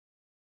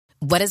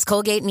What does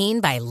Colgate mean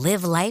by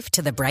live life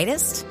to the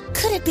brightest?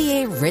 Could it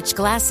be a rich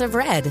glass of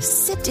red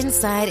sipped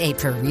inside a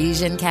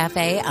Parisian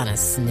cafe on a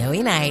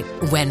snowy night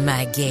when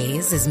my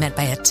gaze is met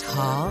by a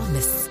tall,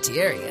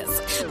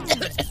 mysterious...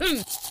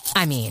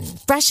 I mean,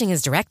 brushing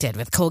is directed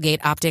with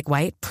Colgate Optic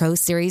White Pro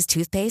Series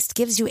toothpaste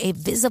gives you a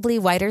visibly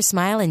whiter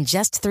smile in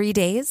just 3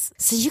 days,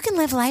 so you can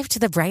live life to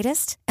the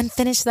brightest and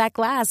finish that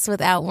glass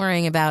without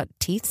worrying about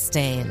teeth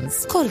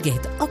stains.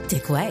 Colgate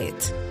Optic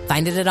White.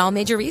 Find it at all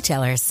major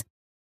retailers.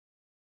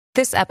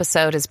 This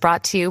episode is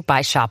brought to you by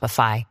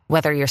Shopify.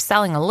 Whether you're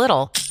selling a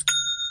little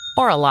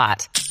or a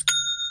lot,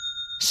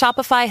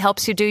 Shopify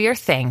helps you do your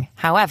thing,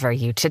 however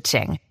you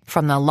cha-ching.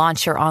 From the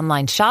launch your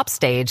online shop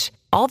stage,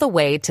 all the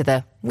way to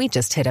the we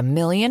just hit 1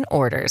 million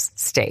orders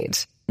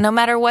stage. No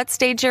matter what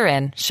stage you're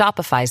in,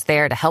 Shopify's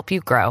there to help you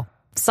grow.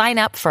 Sign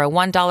up for a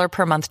 $1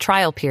 per month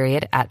trial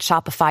period at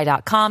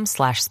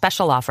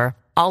shopify.com/special offer,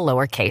 all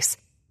lowercase.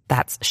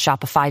 That's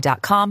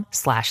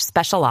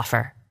shopify.com/special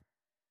offer.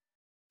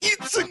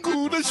 It's a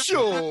good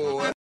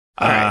show.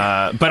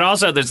 But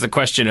also, there's the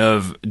question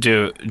of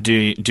do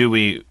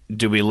we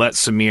let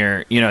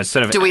Samir,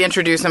 instead of do we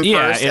introduce him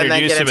first and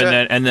then introduce get him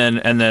into it?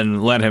 and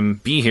then let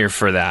him be here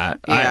for that?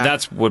 Yeah.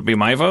 That's would be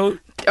my vote.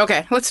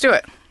 Okay, let's do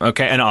it.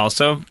 Okay, and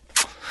also,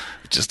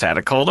 just had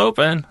a cold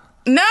open.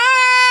 No.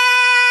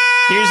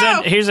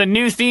 Here's a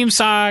new theme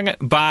song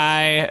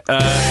by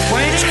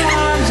Waiting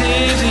Ones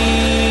is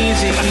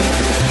Easy.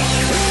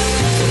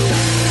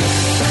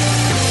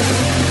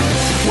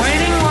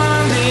 Waiting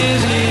Ones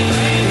is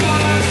easy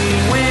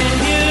when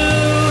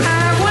you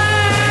have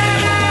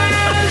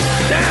words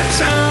that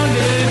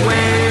sounded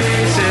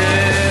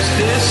racist.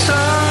 This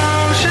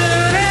song should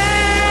end.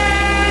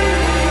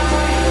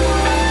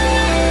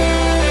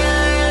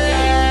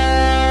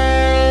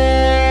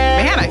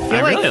 Man, I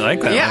really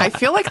like that Yeah, one. I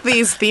feel like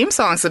these theme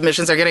song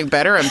submissions are getting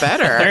better and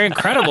better. They're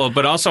incredible,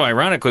 but also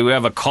ironically, we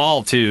have a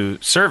call to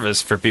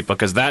service for people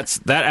because that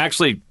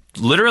actually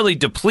literally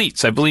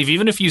depletes. I believe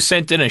even if you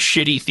sent in a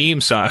shitty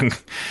theme song,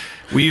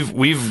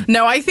 we've.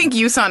 No, I think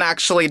Yusan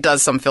actually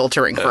does some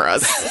filtering for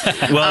us.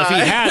 Well, if he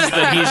has,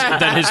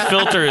 then his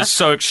filter is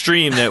so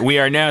extreme that we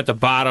are now at the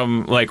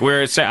bottom. Like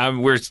we're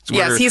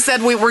Yes, he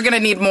said we're going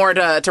to need more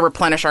to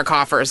replenish our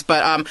coffers.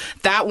 But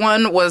that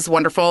one was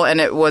wonderful,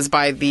 and it was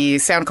by the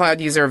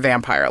SoundCloud user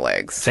Vampire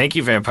Legs. Thank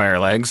you, Vampire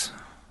Legs,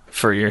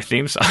 for your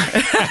theme song.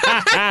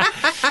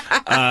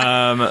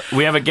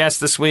 We have a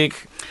guest this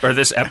week, or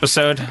this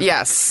episode.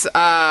 Yes,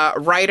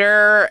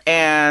 writer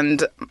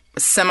and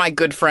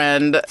semi-good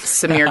friend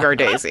Samir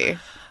Gardezi.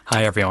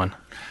 Hi, everyone.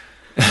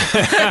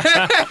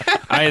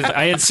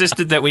 I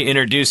insisted that we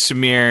introduce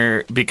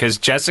Samir because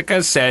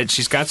Jessica said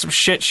she's got some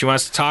shit she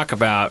wants to talk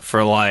about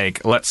for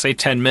let's say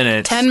 10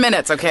 minutes. 10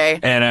 minutes,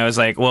 okay? And I was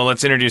like, well,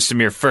 let's introduce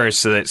Samir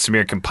first so that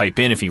Samir can pipe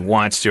in if he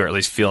wants to or at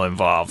least feel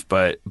involved.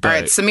 But All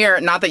right,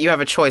 Samir, not that you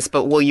have a choice,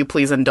 but will you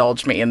please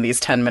indulge me in these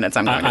 10 minutes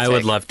I'm going to take? I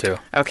would love to.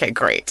 Okay,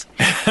 great.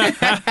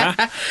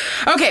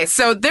 Okay,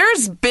 so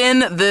there's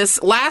been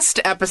this last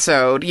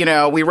episode,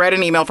 we read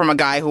an email from a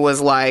guy who was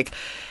like,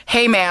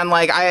 hey man,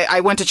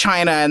 I went to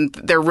China and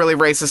they're really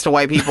racist to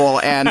white people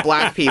and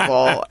black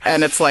people.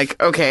 And it's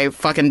like, okay,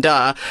 fucking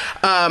duh.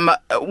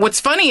 What's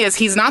funny is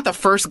he's not the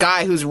first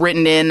guy who's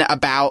written in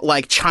about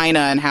China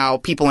and how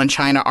people in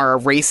China are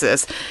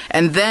racist.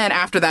 And then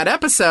after that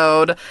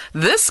episode,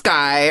 this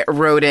guy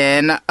wrote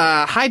in,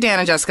 hi Dan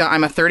and Jessica,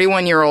 I'm a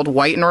 31-year-old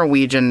white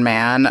Norwegian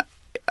man.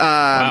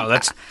 Wow,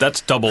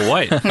 that's double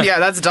white. Yeah,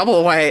 that's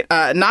double white.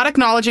 Not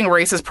acknowledging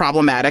race is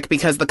problematic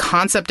because the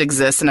concept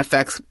exists and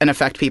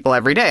affect people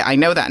every day. I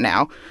know that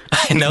now.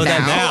 I know that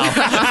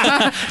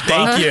now.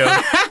 Thank you.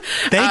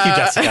 Thank you,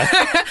 Jessica.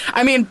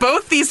 I mean,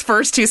 both these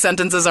first two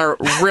sentences are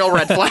real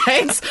red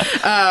flags.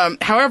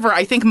 However,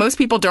 I think most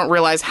people don't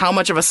realize how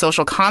much of a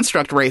social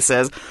construct race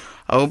is.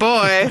 Oh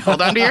boy,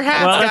 hold on to your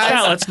hats,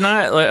 guys. Let's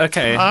not.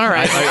 Okay. All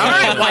right,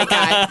 white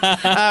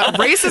guy.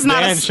 Race is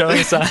not. Man,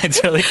 showing sides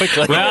really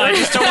quickly. Well, I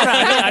just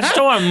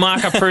don't want to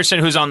mock a person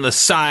who's on the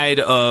side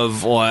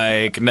of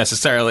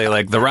necessarily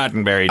the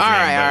Roddenberry dream. All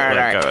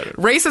right.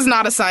 Race is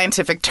not a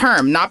scientific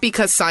term, not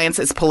because science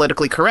is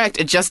politically correct.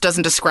 It just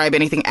doesn't describe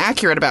anything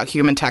accurate about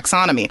human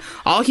taxonomy.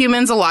 All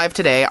humans alive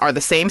today are the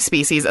same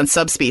species and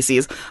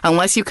subspecies,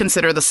 unless you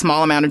consider the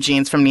small amount of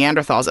genes from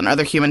Neanderthals and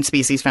other human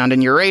species found in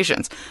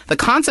Eurasians. The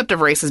concept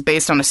of race is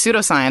based on a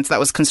pseudoscience that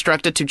was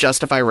constructed to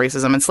justify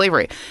racism and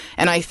slavery.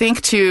 And I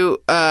think to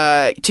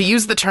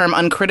use the term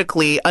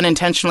uncritically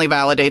unintentionally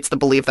validates the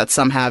belief that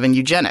some have in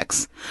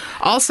eugenics.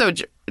 Also,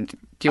 do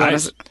you want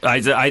to?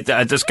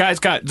 This guy's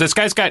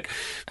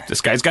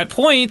got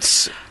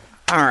points.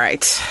 All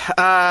right.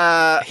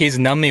 He's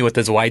numbed me with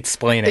his white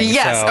splaining.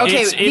 Yes. So.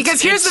 Okay. Because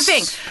here's the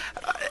thing.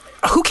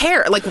 Who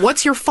cares?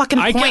 What's your fucking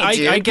point,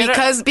 dude?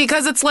 Because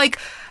it's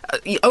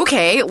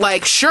Okay,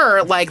 like,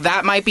 sure, like,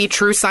 that might be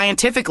true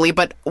scientifically,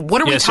 but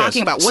what are we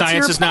talking about? What's Science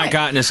your has point? not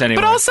gotten us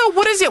anywhere. But also,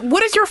 what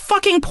is your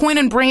fucking point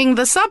in bringing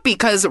this up?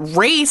 Because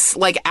race,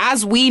 like,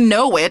 as we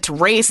know it,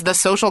 race, the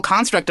social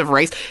construct of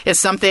race, is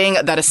something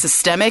that is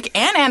systemic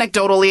and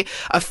anecdotally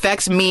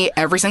affects me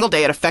every single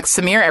day. It affects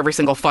Samir every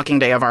single fucking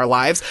day of our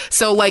lives.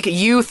 So, like,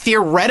 you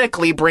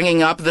theoretically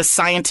bringing up the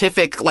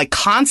scientific, like,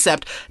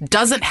 concept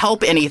doesn't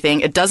help anything.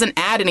 It doesn't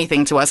add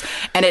anything to us.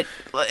 And it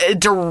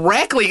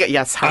directly...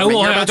 Yes, Harvey,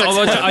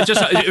 I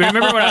just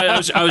remember when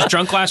I was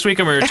drunk last week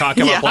and we were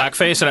talking about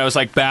blackface, and I was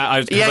like, I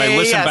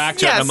listened back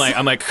to it, and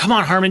I'm like, come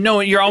on, Harmon, no,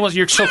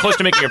 you're so close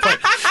to making your point,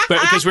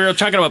 but because we were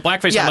talking about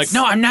blackface, I'm like,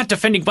 no, I'm not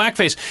defending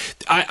blackface.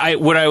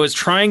 What I was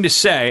trying to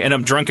say, and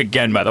I'm drunk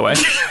again, by the way,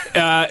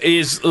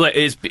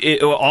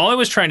 all I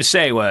was trying to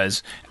say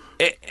was,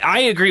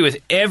 I agree with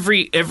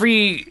every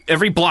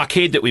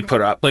blockade that we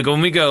put up. Like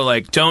when we go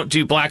like, don't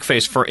do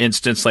blackface, for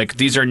instance, like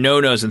these are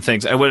no-nos and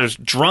things. I was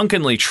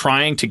drunkenly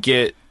trying to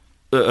get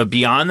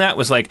beyond that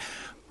was like,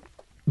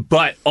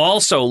 but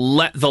also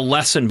let the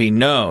lesson be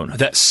known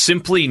that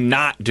simply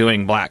not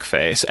doing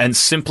blackface and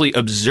simply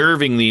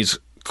observing these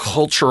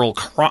cultural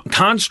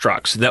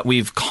constructs that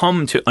we've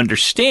come to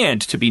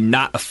understand to be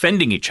not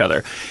offending each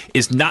other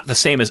is not the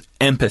same as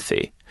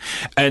empathy.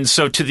 And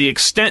so to the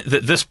extent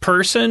that this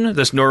person,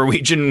 this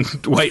Norwegian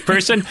white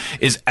person,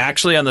 is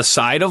actually on the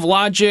side of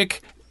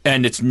logic,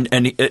 and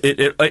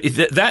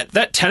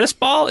that tennis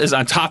ball is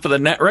on top of the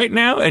net right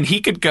now, and he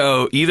could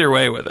go either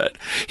way with it.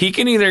 He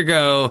can either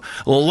go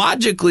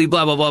logically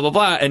blah blah blah blah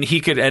blah, and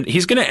he's going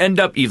to end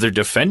up either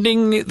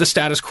defending the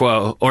status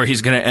quo or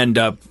he's going to end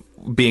up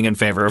being in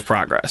favor of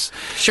progress.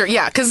 Sure,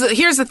 yeah, because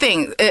here's the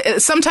thing.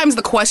 Sometimes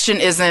the question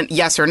isn't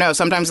yes or no.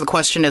 Sometimes the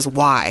question is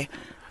why.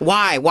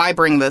 Why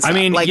bring this up?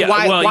 Like,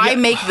 why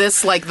make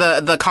this like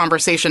the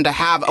conversation to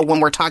have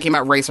when we're talking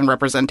about race and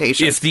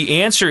representation? If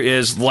the answer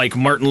is like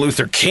Martin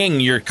Luther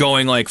King, you're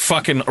going like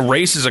fucking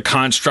race is a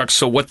construct,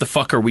 so what the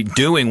fuck are we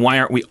doing? Why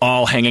aren't we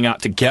all hanging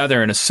out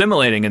together and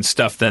assimilating and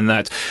stuff? Then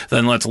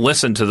let's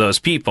listen to those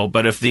people.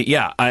 But if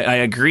I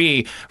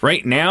agree.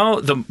 Right now,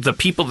 the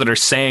people that are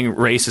saying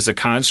race is a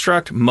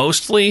construct,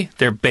 mostly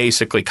they're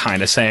basically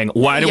kind of saying,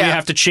 why do we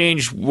have to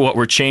change what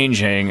we're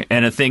changing?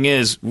 And the thing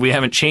is, we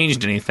haven't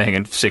changed anything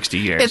in 60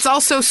 years. It's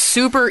also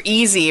super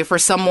easy for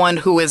someone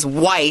who is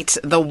white,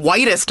 the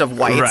whitest of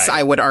whites, right,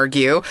 I would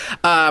argue,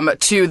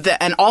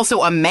 and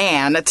also a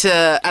man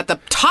to at the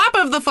top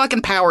of the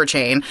fucking power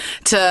chain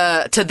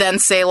to then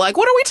say like,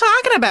 what are we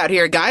talking about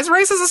here, guys?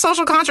 Race is a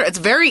social construct. It's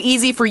very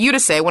easy for you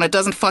to say when it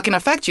doesn't fucking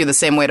affect you the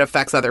same way it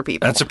affects other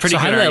people. That's a pretty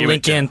good argument. How did that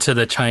link into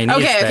the Chinese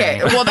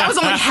thing? Well, that was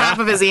only half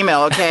of his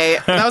email. Okay,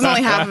 that was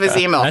only half of his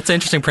email. That's an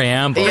interesting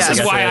preamble. This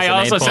is why I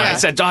also said, I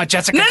said, oh,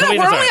 Jessica. No,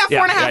 we're only at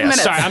 4.5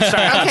 minutes. Sorry,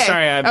 I'm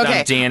sorry. I'm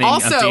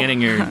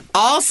danning your...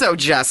 Also,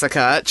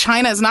 Jessica,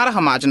 China is not a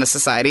homogenous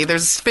society.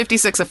 There's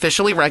 56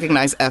 officially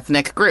recognized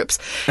ethnic groups.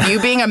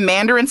 You being a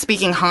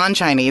Mandarin-speaking Han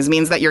Chinese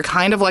means that you're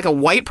kind of like a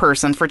white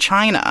person for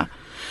China.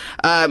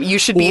 You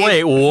should be...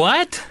 Wait,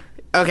 what?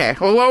 Okay,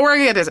 well, we're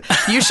going to get this.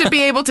 You should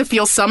be able to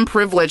feel some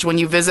privilege when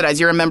you visit as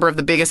you're a member of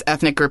the biggest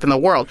ethnic group in the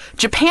world.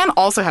 Japan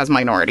also has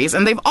minorities,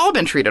 and they've all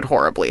been treated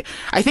horribly.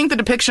 I think the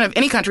depiction of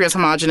any country as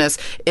homogenous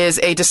is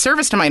a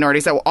disservice to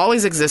minorities that will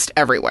always exist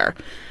everywhere.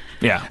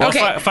 Yeah. Well,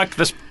 okay. Fuck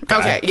this guy.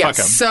 Okay, yes.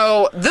 Fuck him.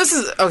 So this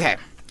is... Okay,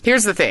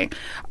 here's the thing.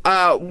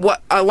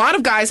 What a lot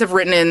of guys have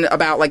written in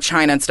about, like,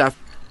 China and stuff.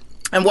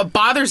 And what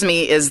bothers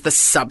me is the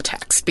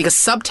subtext, because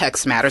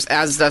subtext matters,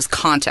 as does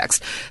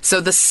context.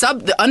 So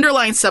the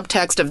underlying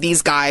subtext of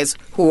these guys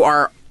who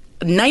are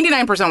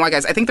 99% white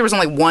guys, I think there was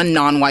only one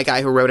non-white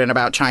guy who wrote in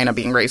about China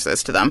being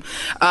racist to them.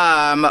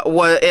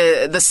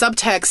 The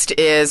subtext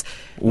is...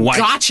 White.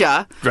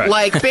 Gotcha. Right.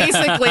 Like,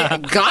 basically,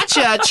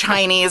 gotcha,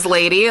 Chinese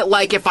lady.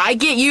 Like, if I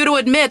get you to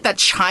admit that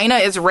China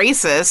is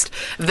racist,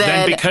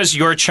 then because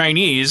you're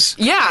Chinese...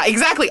 Yeah,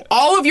 exactly.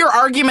 All of your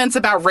arguments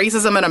about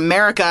racism in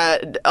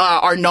America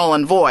are null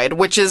and void,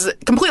 which is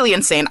completely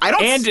insane.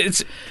 And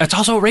it's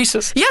also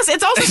racist. Yes,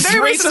 it's also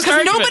very racist,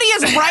 because nobody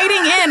is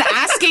writing in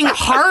asking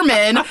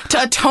Harmon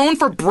to atone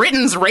for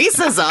Britain's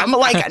racism.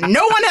 Like,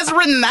 no one has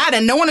written that,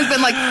 and no one has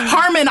been like,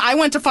 Harmon, I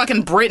went to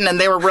fucking Britain, and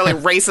they were really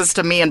racist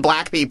to me and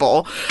black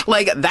people.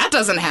 Like, that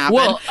doesn't happen.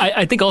 Well,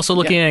 I think also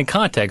looking at it in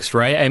context,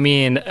 right? I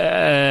mean,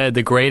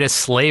 the greatest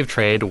slave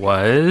trade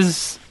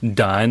was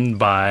done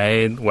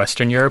by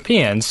Western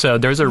Europeans. So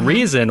there's a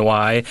reason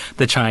why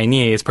the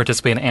Chinese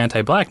participate in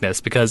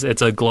anti-blackness, because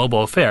it's a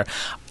global affair.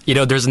 You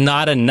know, there's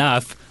not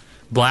enough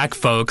black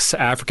folks,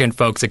 African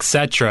folks,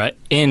 etc.,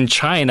 in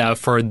China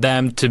for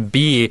them to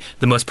be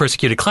the most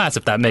persecuted class,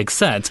 if that makes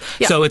sense.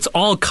 Yeah. So it's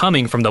all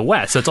coming from the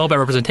West. So it's all about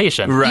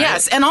representation. Right.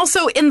 Yes, and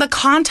also in the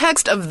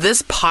context of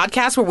this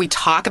podcast where we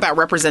talk about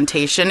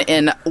representation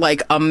in,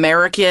 like,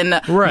 American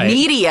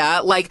media,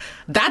 like,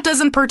 that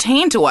doesn't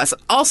pertain to us.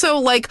 Also,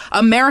 like,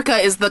 America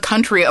is the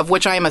country of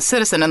which I am a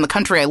citizen and the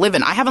country I live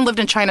in. I haven't lived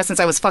in China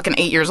since I was fucking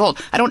 8 years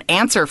old. I don't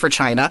answer for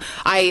China.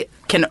 I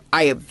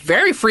I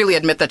very freely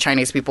admit that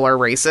Chinese people are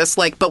racist.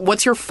 Like, but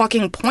what's your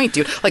fucking point,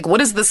 dude? Like,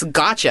 what is this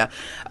gotcha?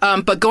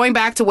 But going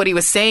back to what he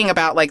was saying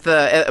about like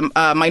the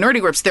minority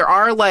groups, there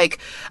are like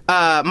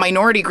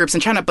minority groups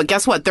in China, but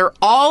guess what? They're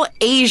all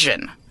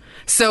Asian.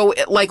 So,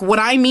 like, what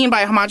I mean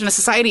by a homogenous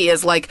society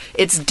is, like,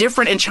 it's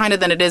different in China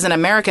than it is in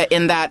America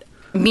in that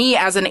me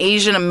as an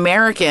Asian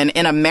American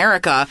in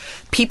America,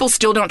 people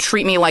still don't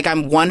treat me like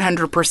I'm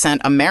 100%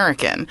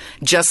 American.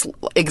 Just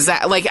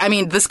like, I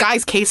mean, this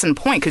guy's case in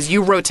point, because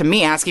you wrote to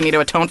me asking me to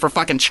atone for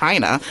fucking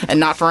China and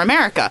not for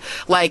America.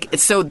 Like,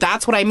 so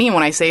that's what I mean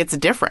when I say it's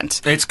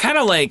different. It's kind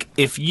of like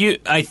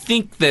I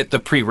think that the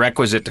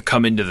prerequisite to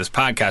come into this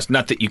podcast,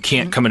 not that you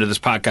can't come into this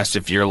podcast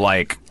if you're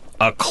like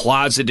a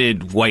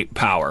closeted white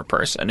power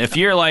person. If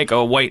you're like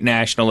a white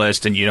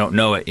nationalist and you don't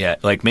know it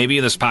yet, like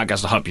maybe this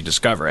podcast will help you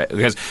discover it,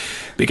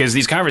 because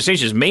these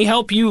conversations may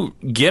help you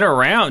get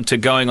around to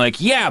going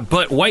like, yeah,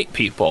 but white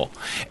people.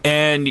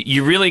 And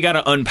you really got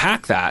to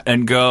unpack that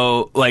and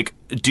go like,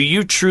 do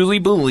you truly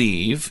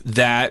believe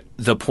that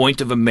the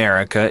point of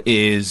America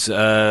is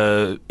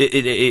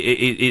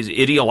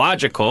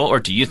ideological,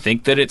 or do you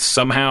think that it's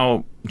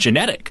somehow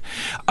genetic?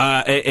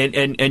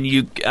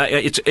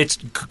 It's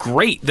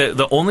great.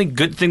 The only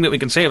good thing that we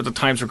can say about the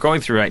times we're going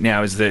through right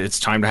now is that it's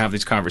time to have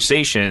these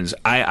conversations.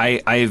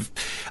 I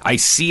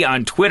see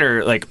on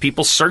Twitter like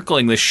people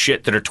circling this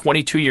shit that are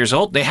 22 years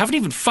old. They haven't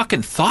even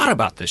fucking thought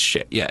about this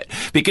shit yet,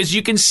 because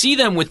you can see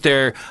them with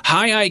their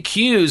high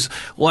IQs,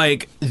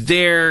 like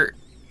they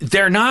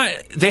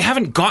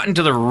haven't gotten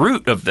to the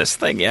root of this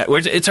thing yet.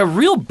 It's a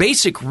real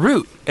basic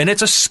root, and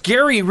it's a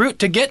scary root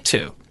to get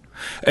to.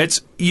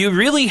 You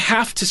really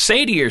have to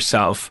say to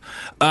yourself,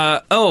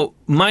 oh,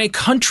 my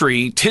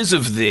country, 'tis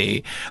of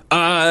thee,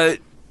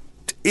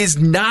 is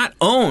not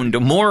owned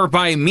more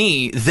by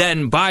me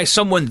than by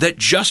someone that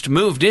just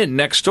moved in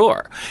next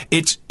door.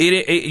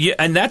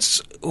 And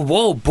that's,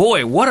 whoa,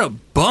 boy, what a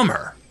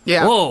bummer.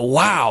 Yeah. Whoa,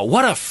 wow,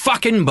 what a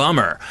fucking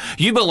bummer.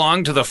 You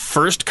belong to the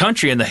first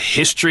country in the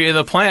history of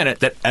the planet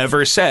that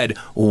ever said,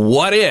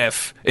 what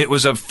if it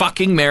was a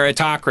fucking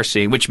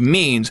meritocracy, which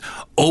means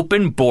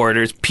open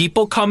borders,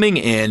 people coming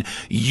in,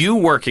 you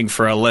working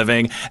for a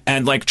living,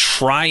 and like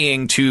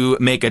trying to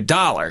make a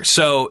dollar.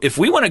 So if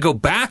we want to go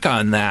back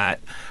on that,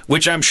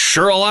 which I'm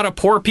sure a lot of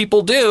poor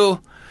people do,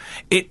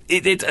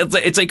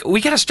 it's like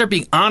we got to start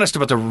being honest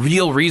about the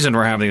real reason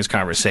we're having these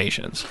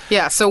conversations.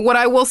 Yeah, so what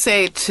I will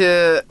say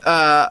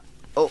to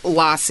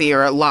Lassie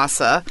or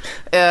Lhasa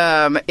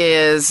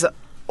is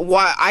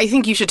why I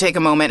think you should take a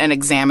moment and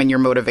examine your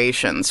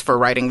motivations for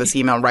writing this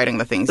email and writing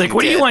the things like,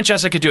 what do you want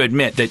Jessica to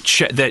admit?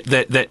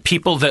 That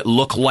people that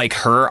look like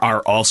her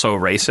are also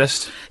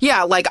racist?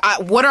 Yeah, like,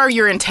 what are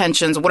your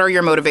intentions? What are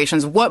your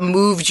motivations? What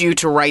moved you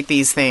to write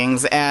these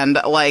things? And,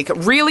 like,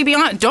 really be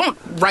honest. Don't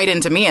write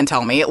into me and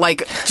tell me.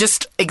 Like,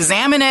 just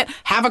examine it.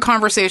 Have a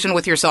conversation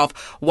with yourself.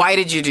 Why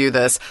did you do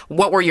this?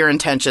 What were your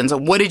intentions?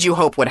 What did you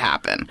hope would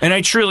happen? And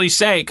I truly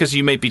say, because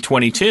you may be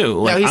 22.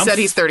 Like, no, he said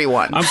he's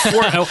 31.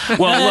 Well,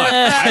 look.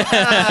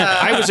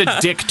 I was a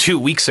dick 2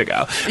 weeks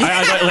ago.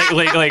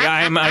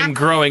 I'm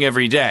growing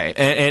every day,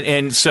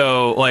 and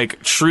so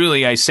like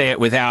truly, I say it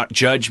without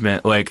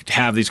judgment. Like,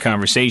 have these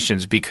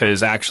conversations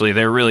because actually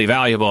they're really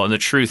valuable. And the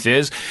truth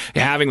is,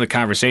 having the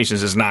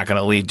conversations is not going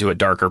to lead to a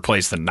darker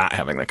place than not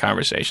having the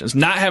conversations.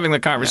 Not having the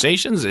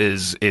conversations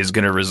is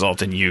going to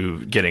result in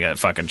you getting a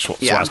fucking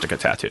swastika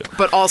tattoo.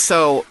 But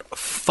also,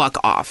 fuck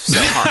off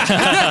so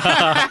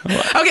hard.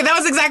 Okay, that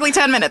was exactly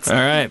 10 minutes. All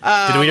right.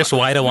 Did we just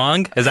ride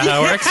along? Is that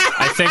how it works?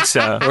 I think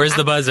so. Where's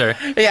the buzzer?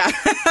 Yeah.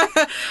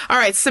 All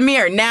right,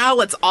 Samir, now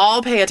let's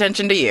all pay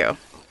attention to you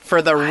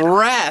for the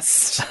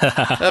rest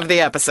of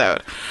the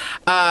episode.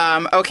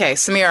 Okay,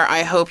 Samir,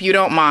 I hope you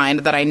don't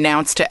mind that I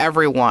announce to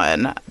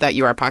everyone that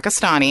you are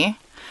Pakistani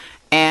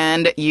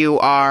and you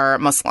are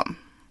Muslim.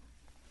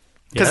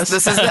 Because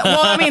this is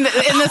in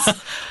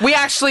this, we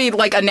actually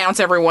like announce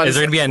everyone's. Is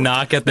there going to be a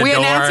knock at the door?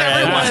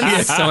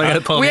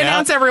 We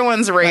announce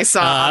everyone's race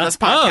on this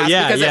podcast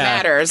because it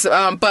matters.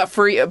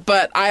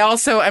 But I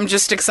also am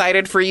just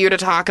excited for you to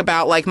talk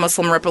about like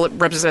Muslim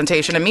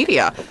representation in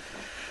media.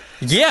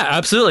 Yeah,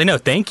 absolutely. No,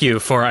 thank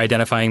you for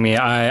identifying me.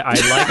 I'd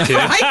like to.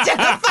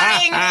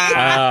 Identifying me!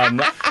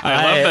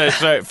 I love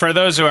this. For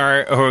those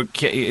who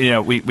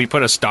we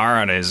put a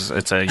star on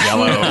it's a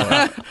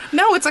yellow.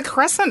 No, it's a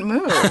crescent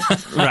moon.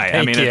 Right.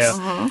 Thank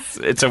you.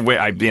 It's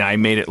I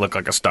made it look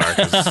like a star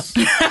because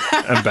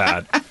I'm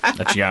bad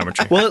at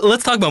geometry. Well,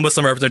 let's talk about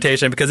Muslim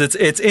representation because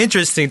it's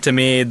interesting to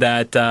me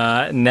that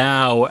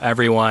now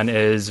everyone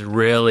is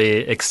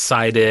really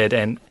excited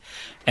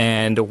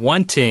and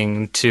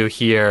wanting to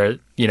hear,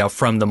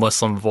 from the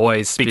Muslim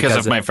voice. Because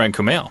of my friend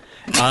Kumail.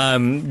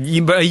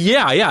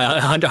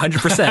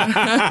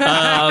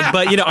 100%.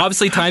 But,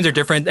 obviously times are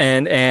different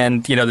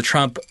and the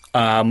Trump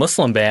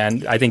Muslim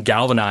ban, I think,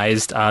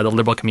 galvanized the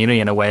liberal community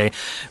in a way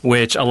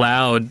which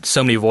allowed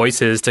so many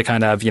voices to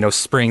kind of,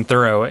 spring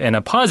through in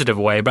a positive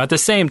way. But at the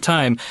same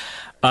time,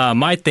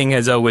 my thing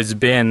has always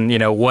been,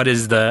 what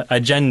is the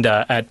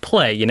agenda at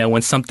play?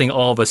 When something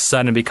all of a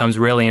sudden becomes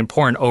really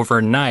important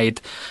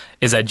overnight,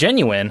 is that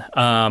genuine?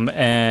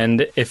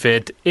 And if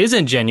it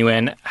isn't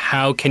genuine,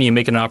 how can you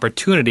make an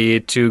opportunity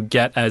to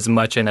get as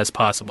much in as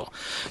possible?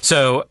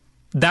 So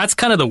that's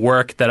kind of the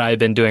work that I've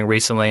been doing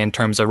recently in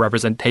terms of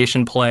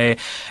representation play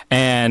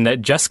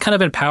and just kind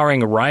of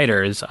empowering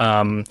writers.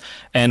 And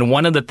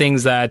one of the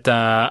things that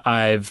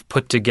I've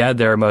put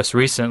together most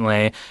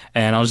recently,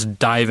 and I'll just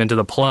dive into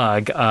the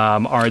plug,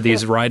 are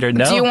these writers.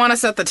 Do you want to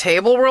set the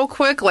table real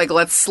quick? Like,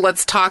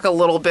 let's talk a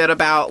little bit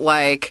about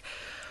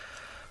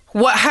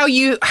how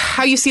you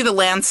see the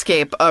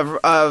landscape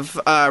of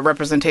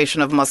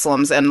representation of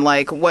Muslims and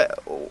what.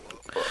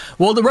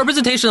 Well, the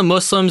representation of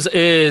Muslims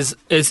is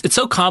it's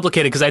so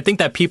complicated because I think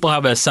that people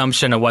have an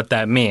assumption of what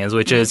that means,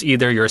 which is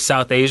either you're a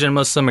South Asian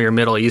Muslim or you're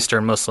Middle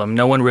Eastern Muslim.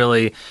 No one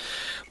really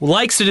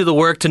likes to do the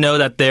work to know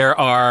that there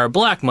are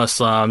Black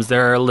Muslims,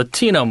 there are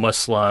Latino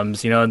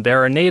Muslims,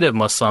 there are Native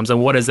Muslims,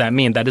 and what does that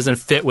mean? That doesn't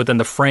fit within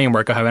the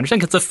framework of how I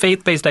understand. It's a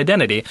faith-based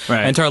identity,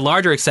 right. And to a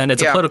larger extent,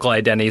 it's a political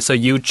identity. So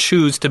you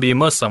choose to be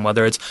Muslim,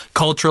 whether it's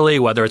culturally,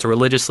 whether it's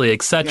religiously,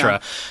 etc. Yeah.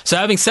 So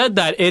having said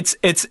that, it's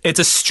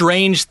a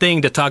strange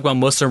thing to talk about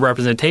Muslim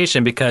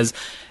representation because.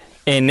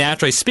 And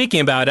naturally speaking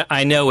about it,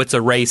 I know it's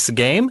a race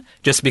game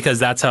just because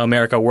that's how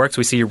America works.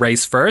 We see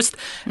race first.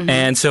 Mm-hmm.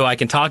 And so I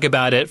can talk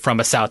about it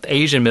from a South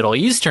Asian, Middle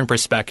Eastern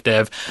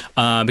perspective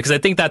because I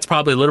think that's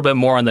probably a little bit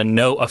more on the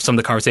note of some of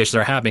the conversations that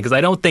are happening because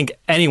I don't think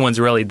anyone's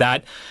really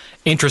that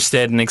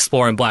interested in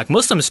exploring Black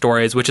Muslim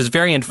stories, which is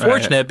very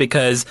unfortunate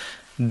because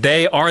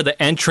they are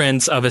the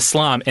entrance of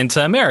Islam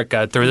into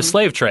America through the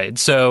slave trade.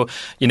 So,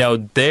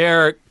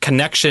 their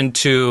connection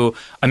to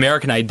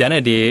American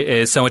identity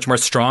is so much more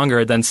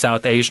stronger than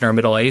South Asian or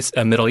Middle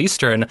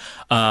Eastern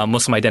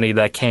Muslim identity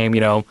that came,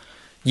 some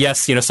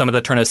of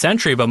the turn of the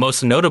century, but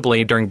most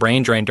notably during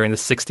brain drain during the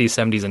 60s,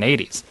 70s, and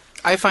 80s.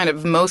 I find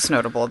it most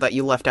notable that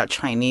you left out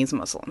Chinese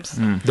Muslims.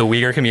 The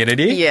Uyghur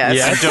community?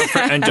 Yes.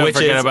 Yeah, and don't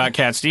forget about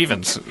Cat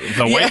Stevens,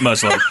 the white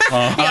Muslim.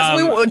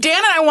 Yes, Dan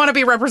and I want to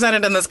be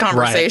represented in this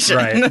conversation.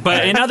 Right.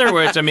 But in other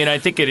words, I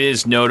think it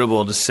is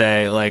notable to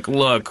say,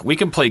 look, we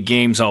can play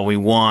games all we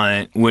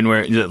want when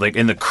we're,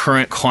 in the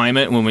current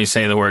climate, when we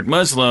say the word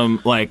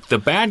Muslim,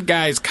 the bad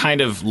guys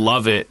kind of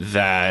love it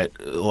that,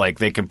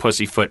 they can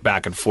pussyfoot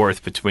back and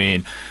forth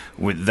between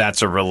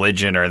that's a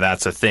religion or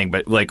that's a thing.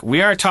 But,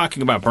 we are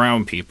talking about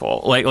brown people.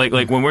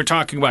 When we're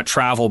talking about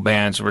travel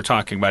bans, we're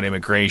talking about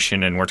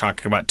immigration and we're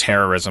talking about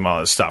terrorism,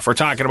 all this stuff. We're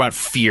talking about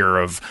fear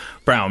of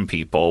brown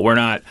people. We're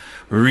not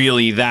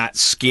really that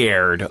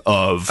scared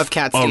of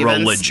Cat a Stevens.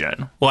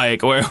 Religion.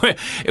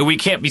 We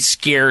can't be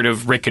scared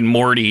of Rick and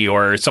Morty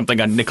or something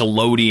on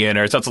Nickelodeon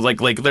or something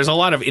there's a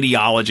lot of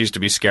ideologies to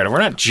be scared of. We're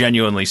not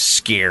genuinely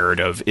scared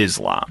of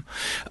Islam.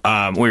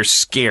 We're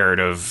scared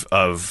of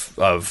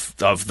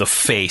the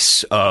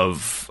face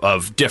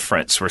of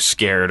difference. We're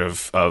scared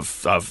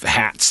of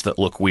hats that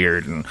look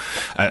weird and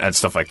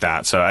stuff like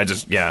that. So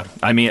it's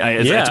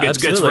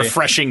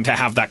refreshing to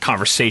have that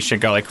conversation.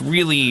 Go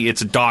really.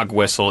 It's a dog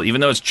whistle,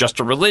 even though it's just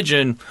a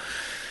religion.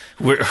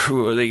 It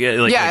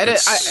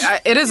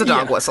is a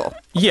dog whistle.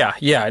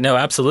 Yeah, no,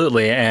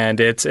 absolutely, and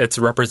it's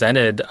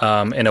represented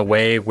in a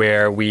way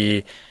where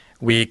we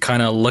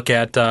kind of look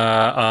at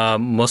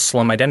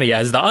Muslim identity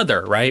as the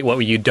other, right? What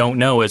you don't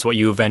know is what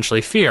you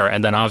eventually fear.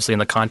 And then obviously in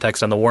the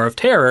context of the War of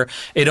Terror,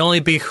 it only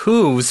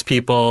behooves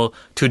people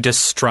to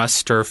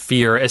distrust or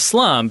fear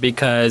Islam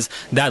because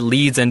that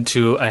leads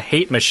into a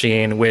hate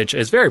machine, which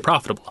is very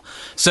profitable.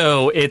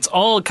 So it's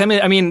all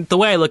coming, the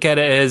way I look at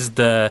it is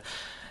the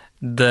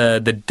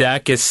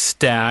deck is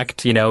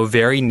stacked,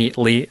 very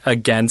neatly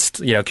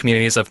against,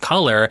 communities of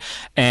color.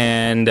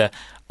 And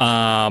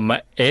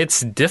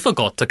it's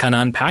difficult to kind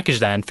of unpackage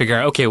that and figure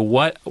out, okay,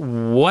 what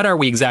are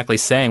we exactly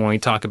saying when we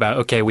talk about,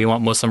 okay, we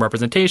want Muslim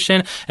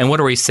representation, and what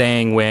are we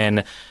saying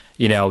when,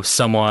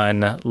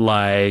 someone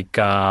like,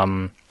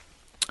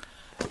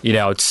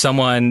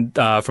 someone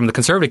from the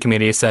conservative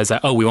community says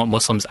that, we want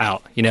Muslims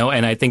out,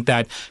 and I think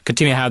that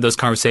continuing to have those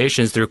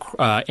conversations through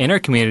inner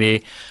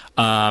community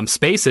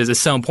spaces is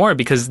so important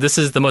because this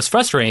is the most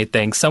frustrating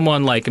thing.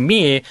 Someone like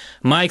me,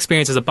 my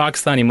experience as a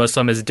Pakistani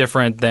Muslim is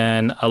different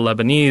than a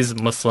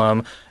Lebanese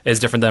Muslim, is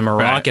different than a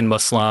Moroccan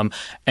Muslim,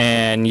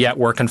 and yet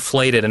we're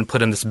conflated and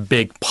put in this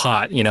big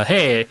pot.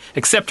 Hey,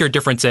 accept your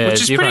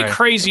differences. Which is pretty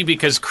crazy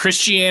because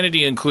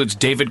Christianity includes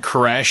David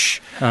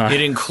Koresh.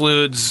 It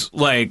includes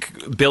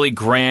Billy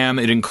Graham.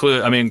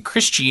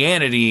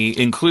 Christianity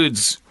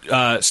includes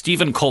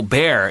Stephen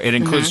Colbert. It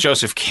includes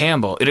Joseph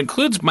Campbell. It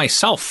includes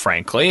myself,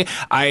 frankly.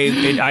 I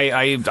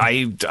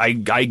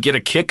get a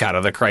kick out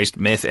of the Christ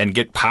myth and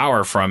get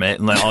power from it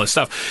and all this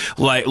stuff.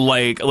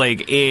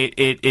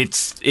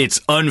 It's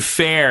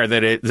unfair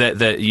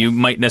that you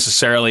might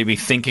necessarily be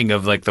thinking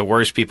of the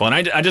worst people.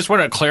 And I just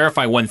want to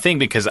clarify one thing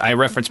because I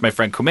referenced my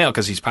friend Kumail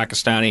because he's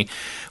Pakistani,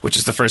 which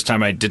is the first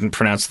time I didn't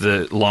pronounce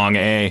the long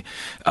A,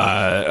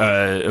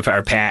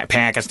 or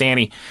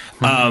Pakistani.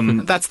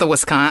 That's the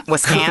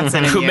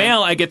Wisconsin.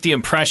 Kumail, I get the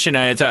impression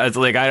it's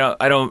like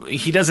I don't.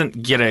 He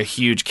doesn't get a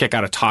huge kick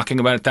out of talking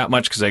about it that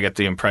much because I get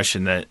the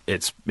impression that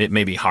it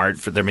may be hard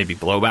there may be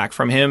blowback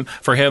from him.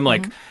 For him,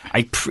 like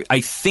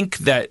I think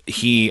that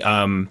he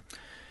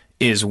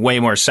is way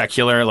more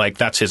secular. Like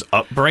that's his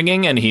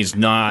upbringing, and he's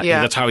not.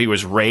 Yeah. That's how he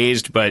was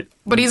raised, but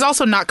he's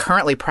also not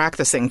currently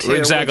practicing too.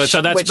 Exactly.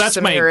 So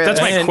that's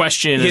my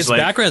question. His is like,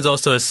 background's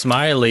also a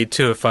Smiley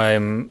too. If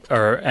I'm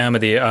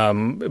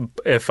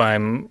if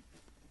I'm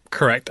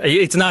correct,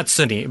 it's not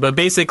Sunni, but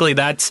basically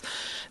that's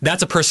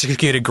a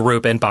persecuted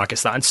group in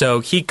Pakistan. So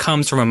he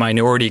comes from a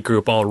minority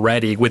group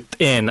already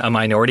within a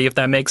minority, if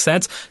that makes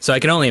sense. So I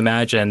can only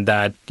imagine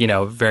that,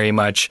 very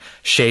much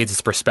shades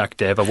his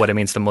perspective of what it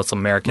means to Muslim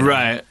American.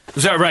 Right.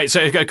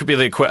 So it could be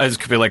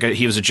like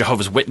he was a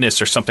Jehovah's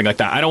Witness or something like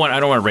that. I don't want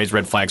to raise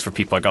red flags for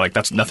people like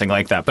that's nothing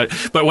like that. But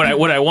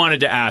what I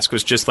wanted to ask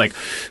was just like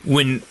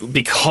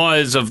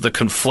because of the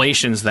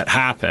conflations that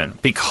happen,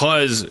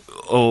 because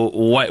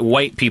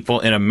white people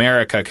in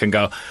America can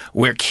go,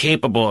 we're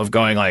capable of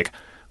going like,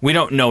 we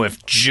don't know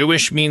if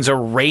Jewish means a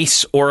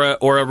race or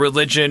a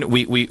religion.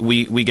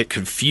 We get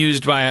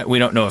confused by it. We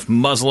don't know if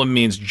Muslim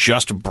means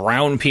just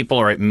brown people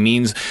or it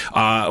means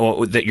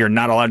that you're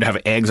not allowed to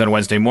have eggs on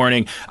Wednesday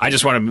morning. I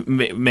just want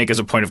to make as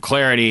a point of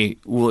clarity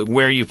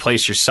where you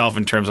place yourself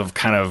in terms of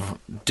kind of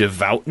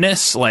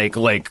devoutness, like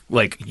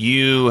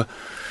you're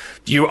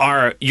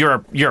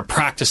a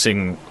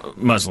practicing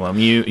Muslim.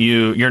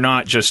 You're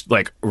not just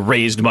like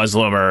raised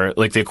Muslim or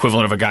like the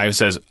equivalent of a guy who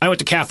says, I went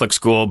to Catholic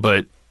school,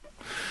 but.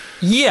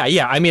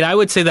 Yeah. I mean, I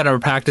would say that I'm a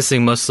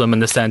practicing Muslim in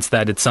the sense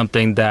that it's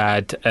something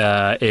that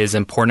is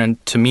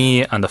important to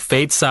me on the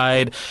faith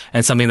side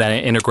and something that I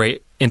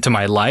integrate into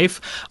my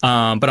life.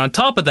 But on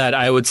top of that,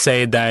 I would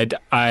say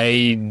that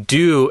I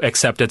do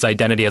accept its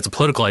identity as a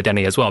political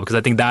identity as well, because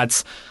I think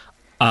that's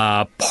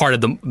part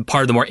of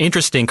the more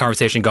interesting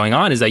conversation going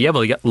on is that you have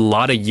a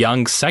lot of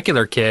young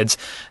secular kids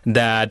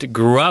that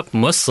grew up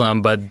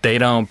Muslim, but they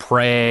don't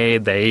pray,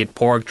 they eat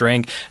pork,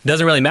 drink. It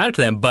doesn't really matter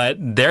to them, but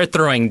they're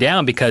throwing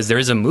down because there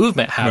is a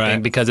movement happening,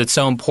 right, because it's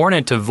so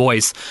important to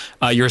voice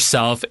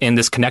yourself in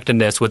this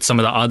connectedness with some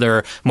of the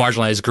other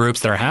marginalized groups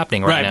that are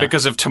happening right now.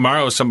 Because if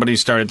tomorrow somebody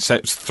started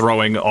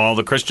throwing all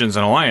the Christians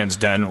in a lion's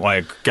den,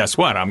 like, guess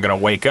what? I'm going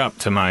to wake up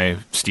to my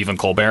Stephen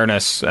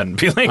Colbertness and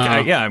be like,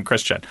 yeah, I'm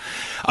Christian.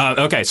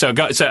 Okay, so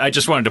I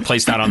just wanted to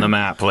place that on the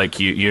map. Like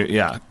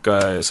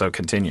so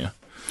continue.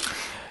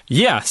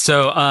 Yeah.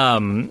 So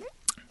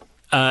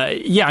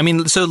I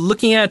mean, so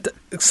looking at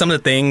some of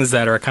the things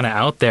that are kind of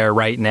out there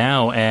right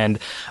now, and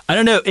I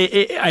don't know,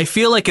 I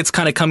feel like it's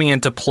kind of coming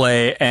into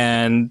play,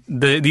 and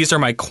these are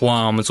my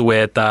qualms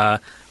with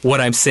what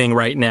I'm seeing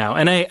right now.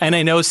 And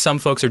I know some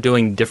folks are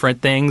doing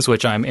different things,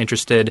 which I'm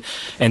interested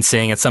in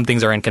seeing, and some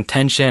things are in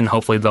contention.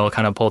 Hopefully they'll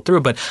kind of pull through.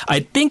 But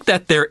I think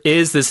that there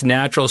is this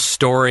natural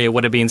story of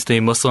what it means to be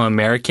Muslim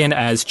American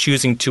as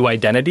choosing two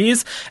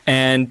identities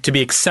and to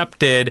be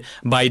accepted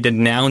by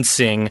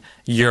denouncing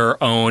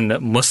your own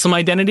Muslim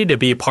identity to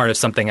be part of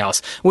something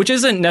else, which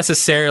isn't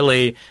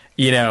necessarily,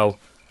 a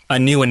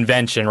new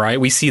invention,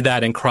 right? We see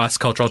that in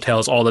cross-cultural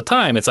tales all the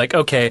time. It's like,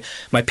 okay,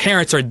 my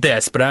parents are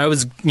this, but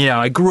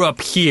I grew up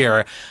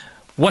here.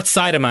 What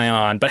side am I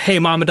on? But hey,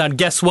 Mom and Dad,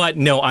 guess what?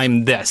 No,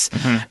 I'm this.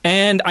 Mm-hmm.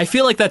 And I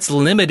feel like that's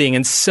limiting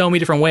in so many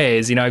different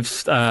ways.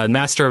 I've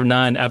Master of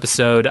None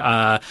episode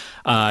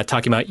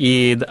talking about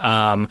Eid,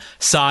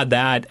 saw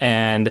that,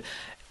 and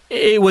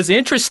it was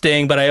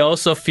interesting, but I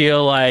also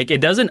feel like it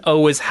doesn't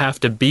always have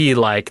to be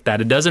like that.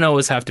 It doesn't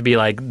always have to be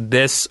like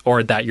this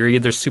or that. You're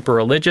either super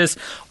religious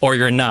or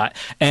you're not.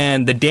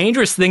 And the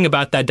dangerous thing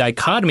about that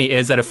dichotomy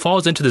is that it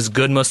falls into this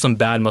good Muslim,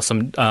 bad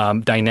Muslim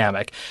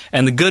dynamic.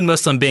 And the good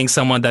Muslim being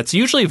someone that's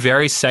usually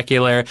very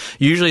secular,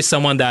 usually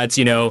someone that's,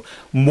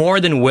 more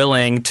than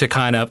willing to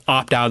kind of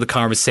opt out of the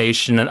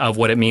conversation of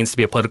what it means to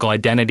be a political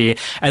identity.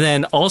 And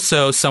then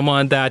also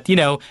someone that,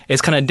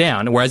 is kind of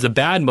down. Whereas the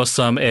bad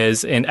Muslim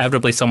is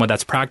inevitably someone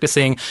that's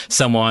practicing,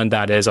 someone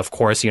that is, of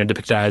course,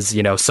 depicted as,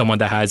 someone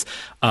that has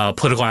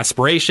political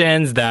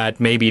aspirations that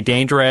may be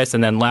dangerous.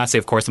 And then lastly,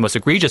 of course, the most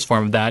egregious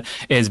form of that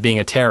is being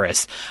a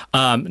terrorist.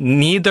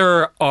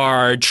 Neither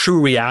are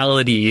true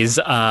realities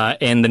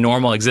in the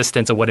normal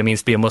existence of what it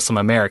means to be a Muslim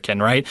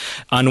American, right?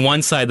 On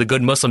one side, the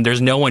good Muslim,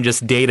 there's no one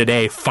just day to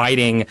day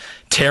fighting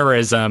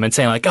terrorism and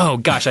saying like, oh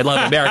gosh, I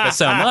love America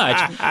so much.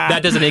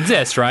 That doesn't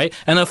exist, right?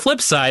 And on the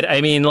flip side, I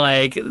mean,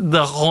 like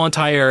the whole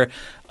entire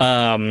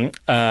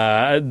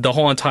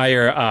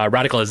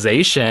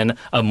radicalization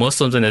of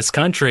Muslims in this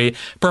country,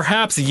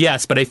 perhaps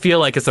yes, but I feel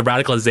like it's the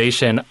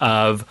radicalization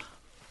of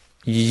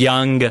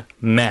young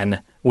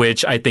men,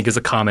 which I think is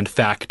a common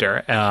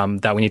factor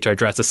that we need to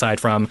address aside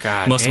from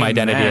Muslim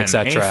identity,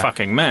 etc.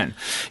 Fucking men.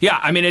 Yeah,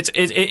 I mean,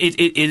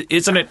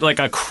 isn't it like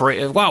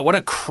wow, what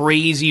a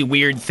crazy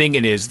weird thing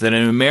it is that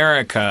in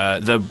America,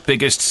 the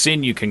biggest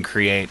sin you can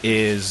create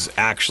is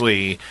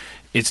actually,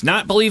 it's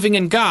not believing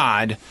in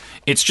God.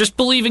 It's just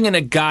believing in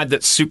a God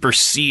that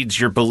supersedes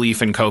your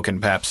belief in Coke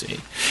and Pepsi.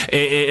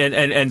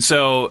 And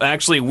so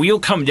actually we'll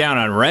come down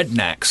on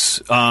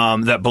rednecks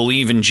that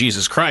believe in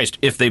Jesus Christ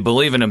if they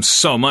believe in him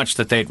so much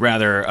that they'd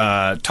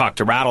rather talk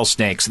to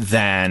rattlesnakes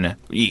than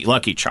eat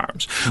Lucky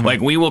Charms.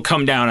 Like, we will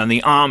come down on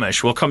the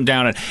Amish. We'll come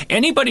down on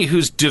anybody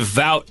who's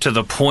devout to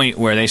the point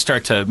where they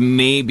start to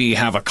maybe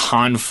have a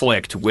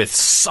conflict with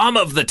some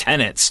of the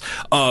tenets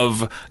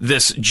of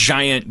this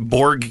giant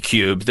Borg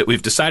cube that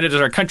we've decided is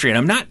our country.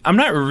 And I'm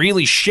not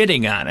really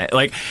shitting on it.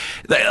 I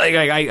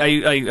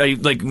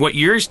like what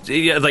you're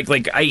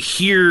like. I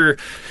hear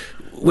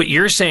what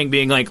you're saying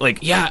being like,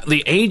 yeah,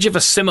 the age of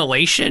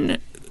assimilation,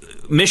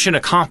 mission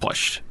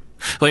accomplished.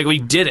 Like, we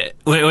did it.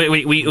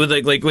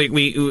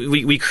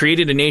 We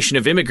created a nation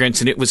of immigrants,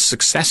 and it was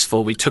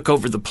successful. We took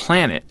over the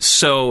planet.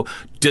 So,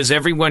 does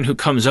everyone who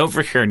comes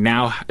over here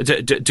now?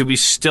 Do we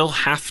still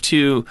have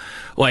to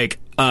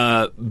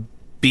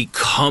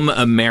become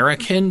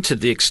American to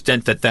the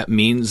extent that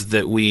means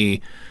that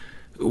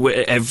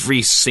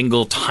every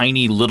single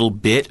tiny little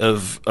bit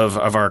of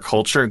our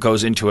culture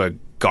goes into a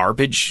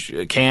garbage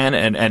can,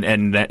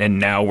 and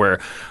now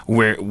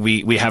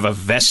we have a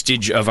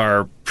vestige of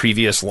our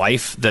previous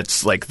life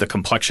that's like the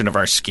complexion of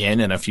our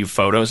skin and a few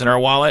photos in our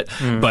wallet,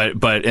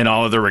 but in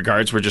all other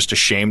regards we're just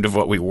ashamed of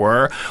what we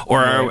were,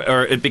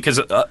 or because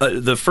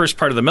the first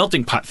part of the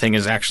melting pot thing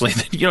is actually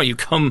that,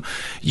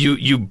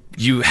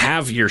 you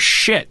have your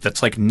shit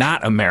that's like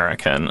not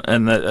American,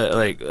 and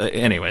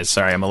anyways,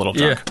 sorry, I'm a little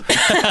drunk. But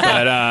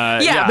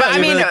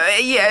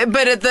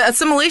the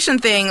assimilation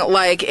thing,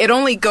 like, it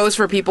only goes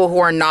for people who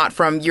are not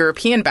from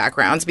European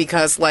backgrounds,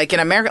 because like in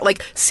America,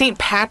 like St.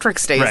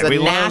 Patrick's Day is a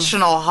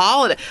national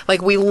holiday.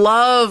 Like, we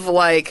love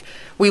white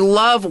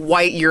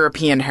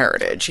European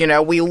heritage.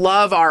 We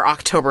love our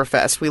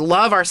Oktoberfest. We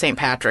love our St.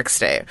 Patrick's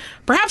Day.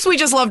 Perhaps we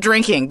just love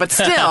drinking, but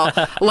still,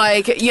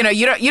 you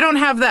don't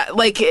have that.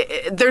 Like,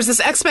 there's this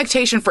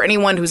expectation for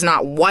anyone who's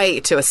not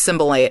white to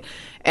assimilate.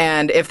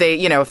 And if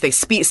they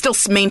still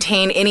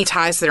maintain any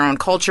ties to their own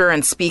culture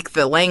and speak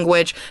the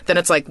language, then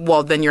it's like,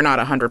 well, then you're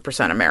not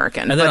 100%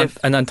 American.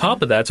 And on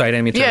top of that, so I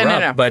didn't mean to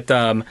interrupt, but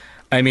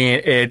I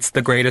mean, it's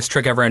the greatest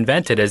trick ever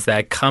invented, is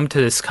that come to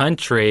this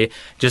country,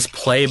 just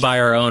play by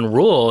our own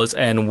rules,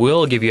 and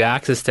we'll give you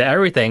access to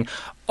everything.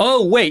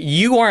 Oh, wait,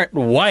 you aren't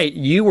white.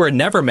 You were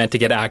never meant to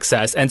get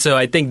access. And so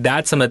I think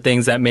that's some of the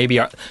things that maybe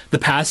the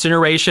past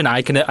generation,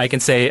 I can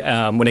say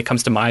when it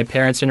comes to my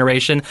parents'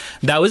 generation,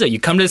 that was it. You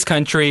come to this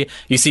country,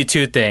 you see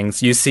two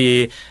things. You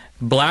see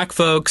Black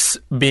folks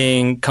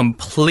being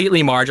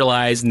completely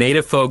marginalized,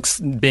 Native folks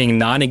being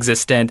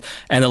non-existent,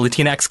 and the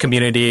Latinx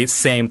community,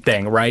 same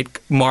thing, right?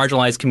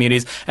 Marginalized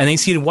communities. And then you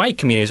see white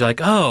communities like,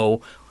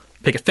 oh,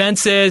 picket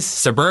fences,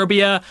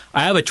 suburbia.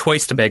 I have a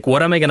choice to make.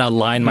 What am I going to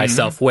align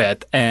myself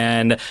with?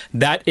 And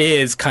that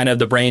is kind of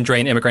the brain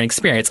drain immigrant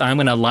experience. I'm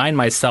going to align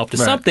myself to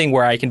something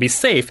where I can be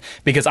safe,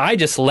 because I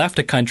just left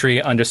a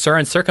country under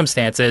certain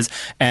circumstances,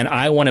 and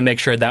I want to make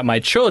sure that my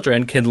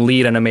children can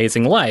lead an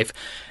amazing life.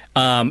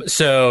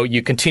 So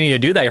you continue to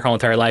do that your whole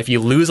entire life. You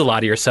lose a lot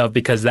of yourself,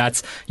 because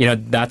that's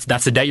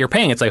the debt you're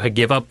paying. It's like,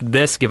 give up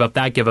this, give up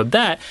that, give up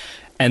that.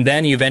 And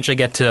then you eventually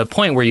get to a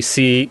point where you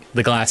see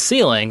the glass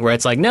ceiling, where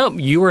it's like, nope,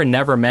 you were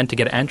never meant to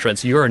get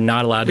entrance. You are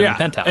not allowed to be in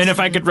penthouse. And if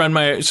I could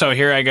run so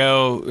here I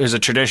go, as a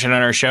tradition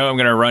on our show, I'm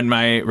going to run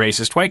my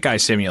racist white guy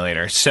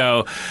simulator.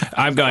 So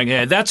I'm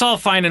going, that's all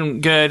fine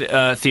and good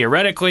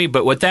theoretically,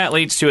 but what that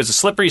leads to is a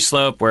slippery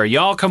slope where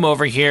y'all come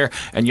over here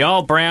and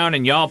y'all brown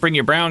and y'all bring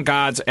your brown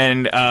gods,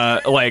 and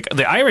like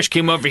the Irish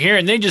came over here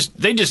and they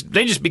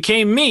just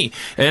became me,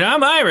 and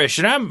I'm Irish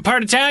and I'm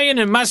part Italian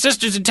and my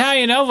sister's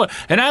Italian over,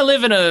 and I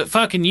live in a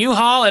fucking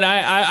U-Haul, and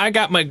I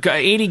got my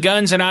 80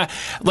 guns, and I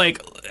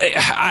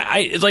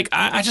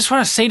just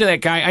want to say to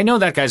that guy, I know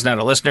that guy's not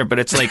a listener, but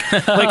it's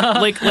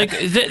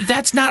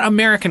that's not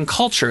American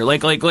culture.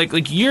 Like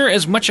you're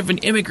as much of an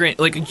immigrant.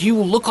 Like, you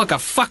look like a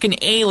fucking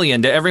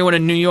alien to everyone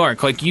in New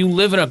York. Like, you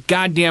live in a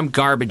goddamn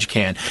garbage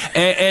can,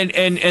 and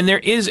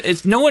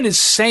no one is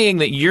saying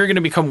that you're going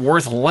to become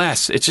worth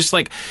less. It's just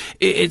like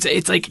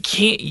it's like,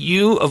 can't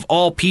you, of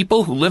all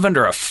people who live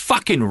under a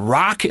fucking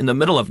rock in the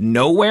middle of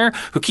nowhere,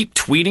 who keep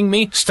tweeting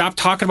me, stop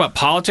talking about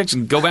politics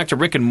and go back to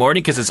Rick and Morty,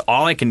 because it's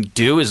all I can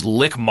do is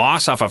lick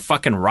moss off a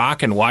fucking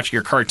rock and watch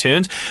your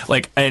cartoons.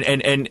 Why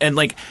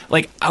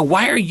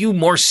are you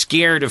more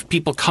scared of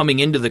people coming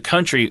into the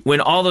country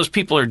when all those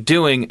people are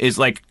doing is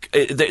like,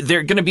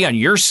 they're going to be on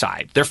your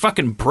side. They're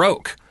fucking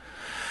broke.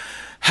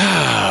 Do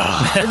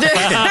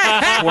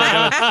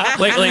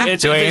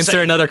I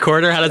answer another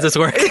quarter? How does this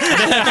work?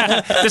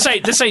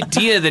 This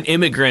idea that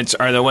immigrants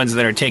are the ones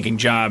that are taking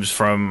jobs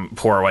from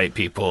poor white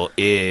people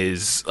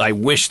is, I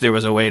wish there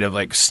was a way to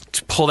like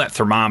pull that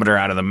thermometer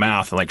out of the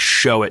mouth and like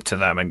show it to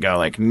them and go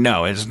like,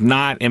 no, it's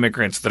not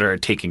immigrants that are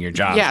taking your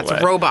jobs away.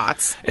 It's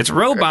robots. It's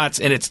robots,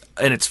 and it's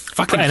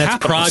fucking and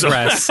capitalism.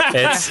 It's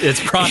progress. It's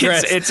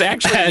progress. It's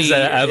actually as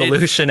an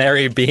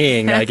evolutionary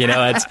being. Like,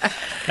 that's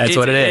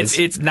what it is.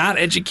 It's not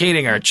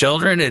educating our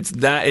children. It's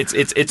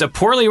it's a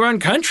poorly run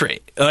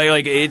country.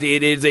 Like it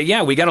is.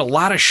 Yeah, we got a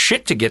lot of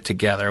shit to get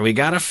together. We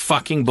got to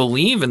fucking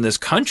believe in this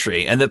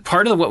country, and that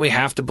part of what we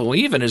have to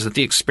believe in is that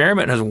the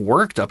experiment has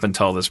worked up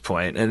until this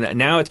point, and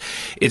now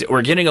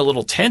we're getting a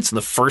little tense. And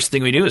the first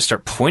thing we do is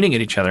start pointing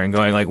at each other and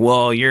going like,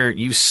 "Well,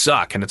 you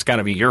suck, and it's got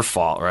to be your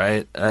fault,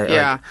 right?"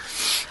 I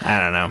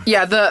don't know.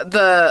 Yeah,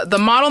 the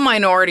model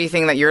minority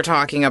thing that you're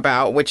talking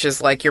about, which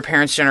is like your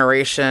parents'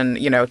 generation,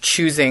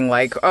 choosing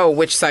like, oh,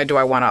 which side do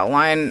I want to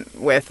align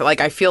with? Like,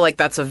 I feel like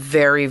that's a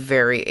very,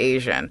 very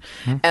Asian.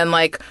 Mm-hmm. And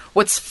like,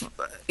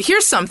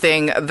 here's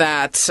something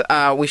that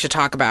we should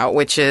talk about,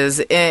 which is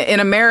in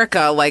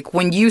America, like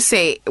when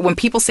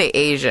people say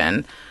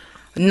Asian,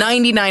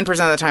 99% of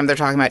the time they're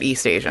talking about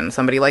East Asian,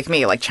 somebody like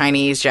me, like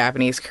Chinese,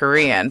 Japanese,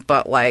 Korean.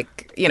 But like,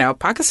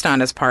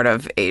 Pakistan is part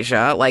of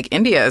Asia, like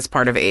India is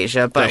part of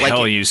Asia. But the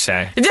hell you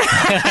say?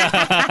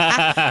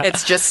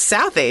 It's just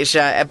South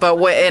Asia. But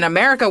in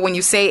America, when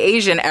you say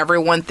Asian,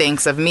 everyone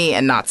thinks of me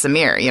and not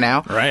Samir,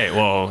 Right.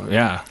 Well,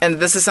 yeah. And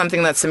this is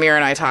something that Samir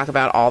and I talk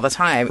about all the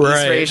time. Right.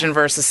 East Asian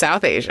versus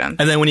South Asian.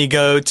 And then when you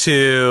go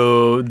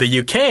to the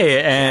UK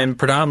and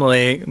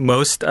predominantly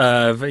most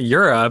of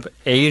Europe,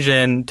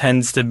 Asian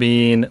tends to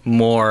be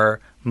more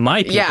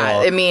my people.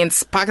 Yeah, it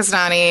means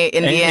Pakistani,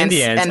 Indians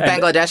and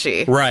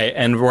Bangladeshi. Right,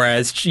 and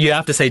whereas you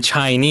have to say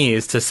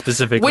Chinese to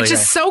specifically... Which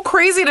is so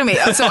crazy to me.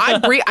 So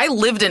I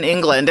lived in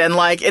England, and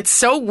like it's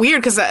so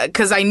weird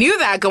because I knew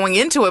that going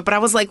into it, but I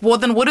was like, well,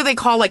 then what do they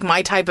call like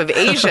my type of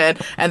Asian?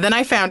 And then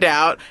I found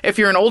out if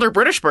you're an older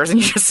British person,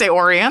 you just say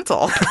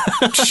Oriental. By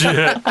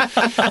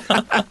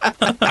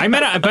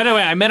the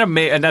way, I met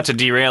not to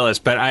derail us,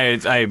 but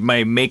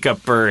my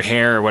makeup or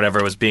hair or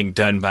whatever was being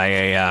done by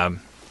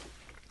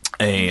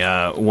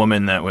a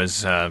woman that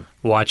was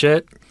watch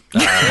it.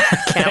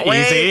 Can't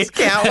wait.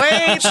 Can't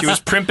wait. She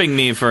was primping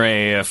me for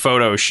a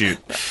photo shoot.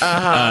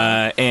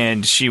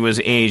 And she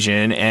was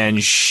Asian,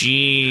 and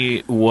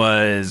she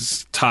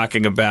was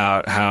talking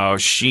about how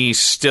she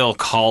still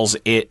calls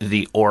it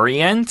the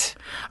Orient.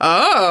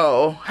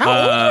 Oh, how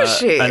old was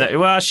she?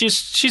 Well,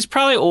 she's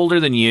probably older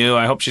than you.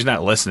 I hope she's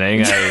not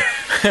listening,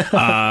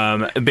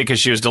 because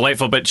she was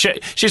delightful. But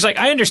she's like,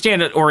 I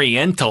understand that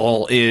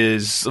Oriental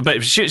is,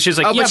 but she's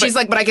like,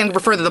 but I can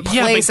refer to the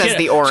place as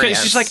the Orient.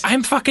 She's like,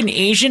 I'm fucking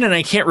Asian, and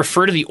I can't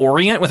refer to the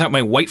Orient without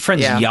my white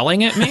friends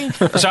yelling at me.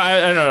 So I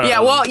don't know.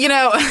 Yeah, well,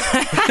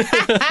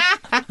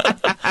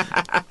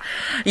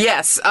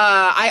 yes,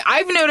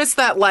 I've noticed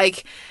that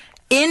like.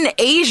 In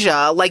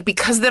Asia, like,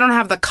 because they don't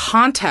have the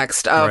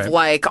context of,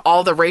 like,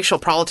 all the racial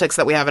politics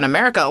that we have in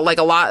America, like,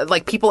 a lot,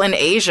 like, people in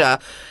Asia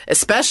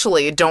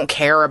especially don't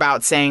care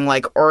about saying,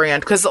 like,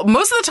 Orient, because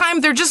most of the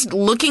time they're just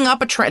looking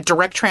up a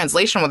direct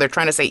translation when they're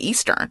trying to say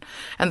Eastern.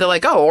 And they're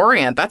like, oh,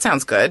 Orient, that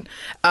sounds good.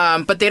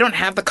 But they don't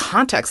have the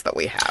context that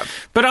we have.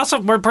 But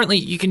also, more importantly,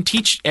 you can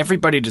teach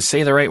everybody to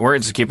say the right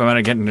words to keep them out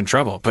of getting in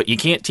trouble. But you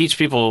can't teach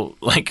people,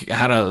 like,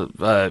 how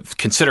to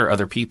consider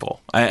other people.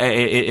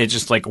 It's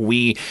just like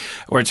we're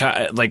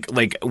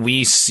like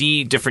we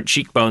see different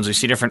cheekbones, we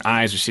see different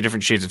eyes, we see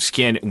different shades of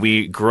skin.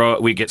 We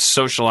get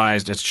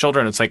socialized as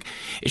children. It's like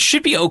it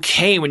should be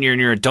okay when you're in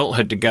your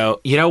adulthood to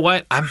go, you know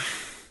what,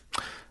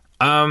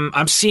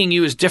 I'm seeing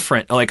you as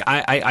different. Like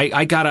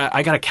I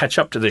gotta catch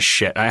up to this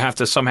shit. We have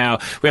to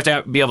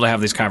be able to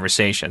have these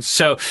conversations.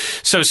 So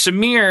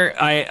Samir,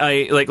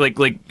 I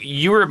like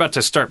you were about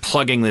to start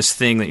plugging this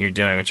thing that you're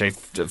doing, which I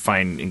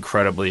find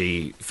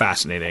incredibly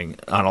fascinating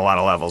on a lot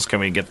of levels.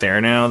 Can we get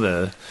there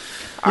now?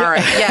 All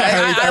right.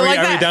 Yeah. Are we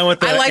done with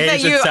the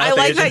Asian, I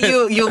like that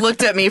you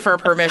looked at me for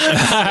permission.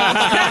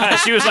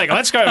 She was like,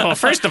 "Let's go." Well,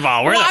 first of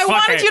all, I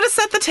wanted you to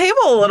set the table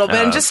a little bit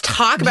and just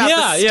talk about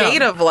the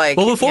state of like.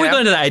 Well, before we go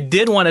into that, I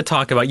did want to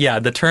talk about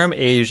the term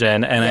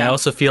Asian, and I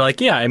also feel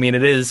like I mean,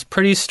 it is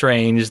pretty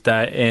strange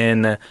that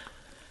in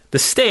the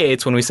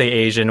States, when we say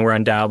Asian, we're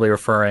undoubtedly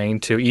referring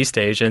to East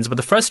Asians. But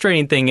the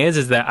frustrating thing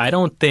is that I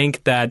don't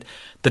think that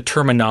the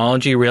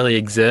terminology really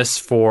exists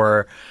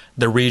for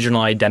the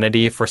regional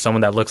identity for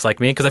someone that looks like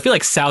me. Because I feel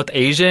like South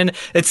Asian,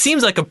 it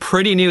seems like a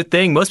pretty new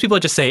thing. Most people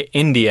just say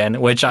Indian,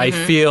 which I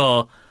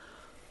feel...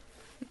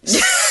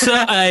 So,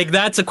 like,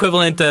 that's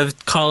equivalent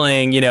of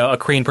calling, a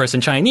Korean person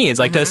Chinese.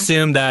 Like, to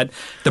assume that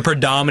the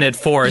predominant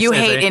force... You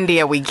hate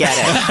India, we get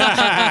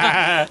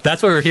it.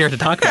 That's what we're here to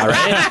talk about,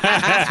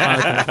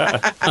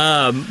 right?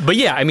 But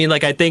yeah, I mean,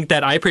 like, I think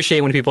that I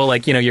appreciate when people,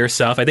 like,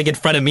 yourself, I think in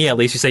front of me, at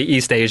least, you say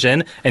East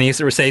Asian, and you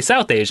say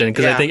South Asian,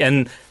 because I think,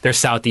 and they're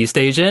Southeast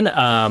Asian.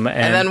 And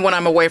then when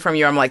I'm away from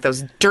you, I'm like,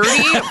 those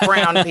dirty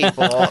brown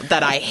people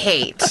that I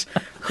hate,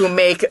 who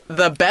make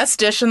the best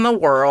dish in the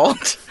world...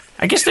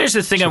 I guess there's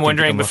the thing I'm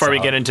wondering before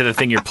we get into the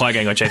thing you're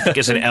plugging, which I think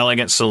is an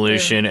elegant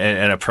solution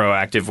and a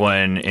proactive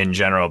one in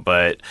general.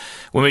 But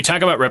when we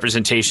talk about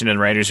representation in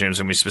writers' rooms,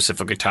 and we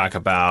specifically talk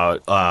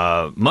about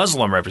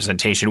Muslim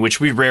representation, which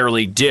we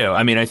rarely do.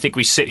 I mean, I think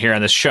we sit here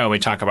on this show and we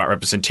talk about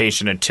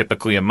representation, and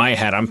typically in my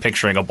head, I'm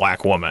picturing a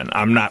black woman.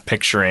 I'm not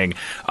picturing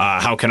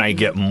how can I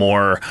get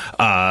more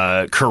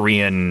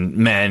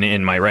Korean men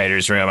in my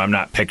writers' room. I'm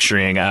not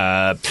picturing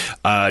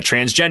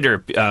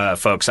transgender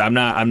folks. I'm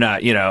not,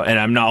 and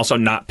I'm also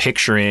not picturing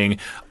picturing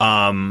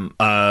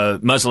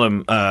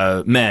Muslim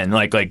men,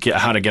 like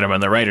how to get them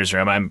in the writers'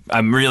 room.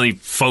 I'm really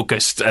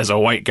focused as a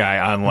white guy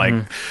on like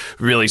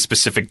really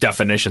specific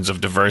definitions of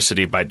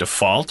diversity by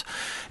default.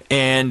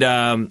 And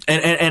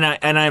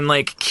I'm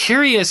like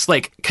curious,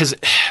 like, because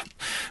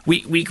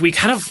we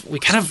kind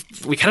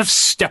of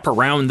step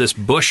around this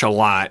bush a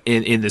lot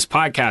in this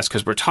podcast,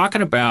 because we're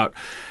talking about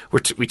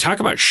we talk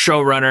about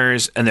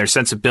showrunners and their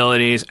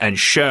sensibilities and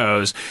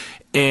shows,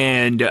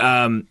 and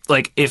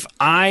like if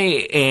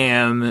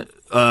I'm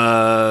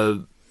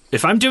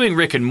doing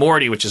Rick and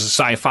Morty, which is a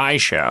sci-fi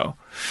show,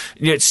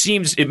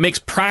 it makes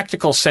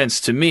practical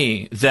sense to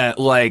me that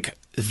like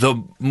the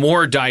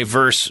more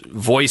diverse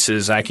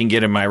voices I can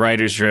get in my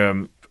writer's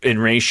room in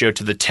ratio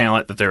to the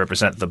talent that they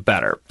represent, the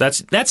better.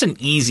 That's an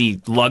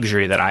easy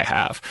luxury that I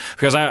have,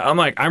 because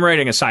I'm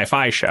writing a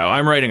sci-fi show.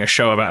 I'm writing a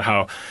show about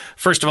how,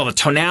 first of all, the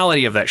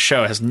tonality of that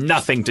show has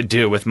nothing to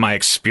do with my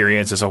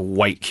experience as a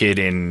white kid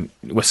in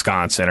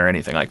Wisconsin or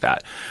anything like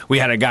that. We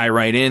had a guy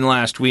write in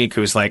last week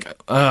who was like,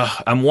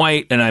 I'm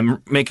white and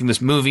I'm making this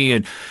movie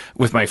and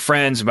with my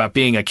friends about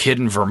being a kid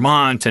in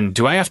Vermont, and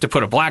do I have to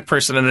put a black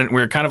person in it? And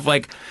we were kind of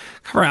like,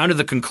 come around to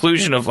the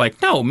conclusion of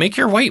like, no, make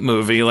your white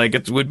movie. Like,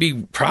 it would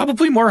be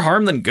probably more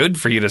harm than good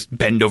for you to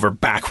bend over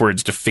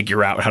backwards to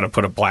figure out how to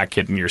put a black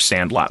kid in your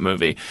Sandlot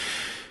movie.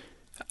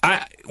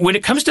 When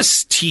it comes to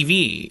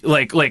TV,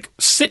 like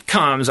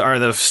sitcoms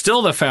are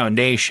still the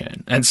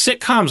foundation, and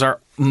sitcoms are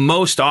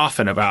most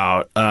often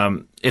about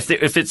if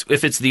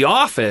it's The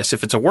Office,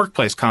 if it's a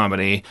workplace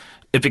comedy,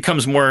 it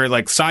becomes more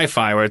like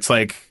sci-fi, where it's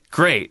like,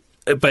 great,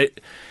 but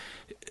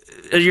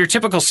your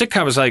typical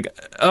sitcom is like,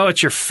 oh,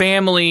 it's your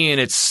family and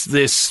it's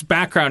this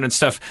background and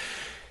stuff.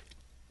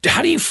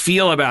 How do you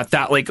feel about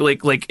that? Like,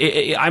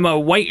 I'm a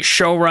white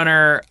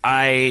showrunner.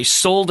 I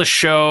sold a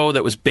show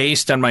that was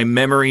based on my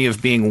memory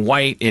of being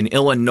white in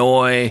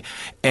Illinois,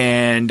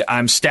 and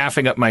I'm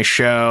staffing up my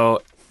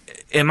show.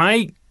 Am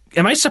I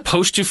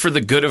supposed to, for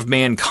the good of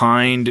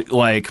mankind,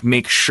 like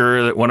make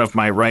sure that one of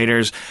my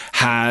writers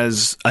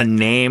has a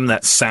name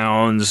that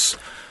sounds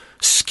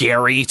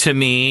scary to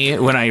me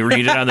when I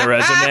read it on the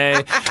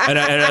resume, and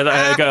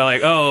I go like,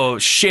 oh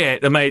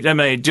shit, am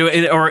I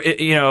doing it? Or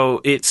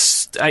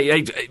it's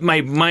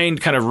my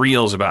mind kind of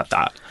reels about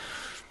that.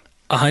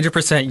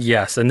 100%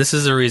 yes, and this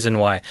is the reason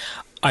why.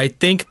 I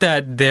think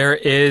that there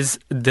is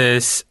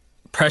this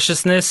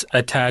preciousness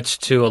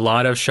attached to a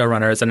lot of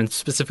showrunners, and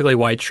specifically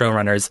white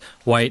showrunners,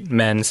 white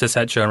men,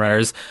 cishet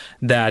showrunners,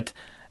 that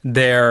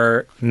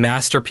their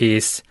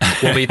masterpiece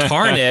will be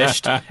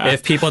tarnished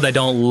if people that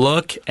don't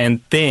look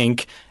and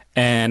think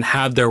and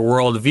have their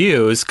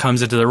worldviews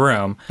comes into the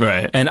room.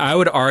 Right. And I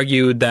would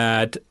argue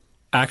that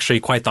actually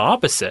quite the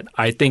opposite.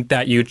 I think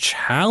that you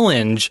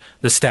challenge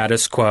the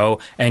status quo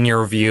and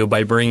your view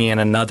by bringing in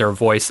another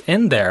voice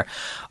in there.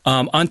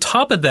 On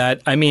top of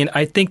that, I mean,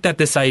 I think that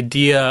this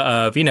idea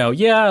of,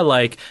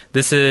 like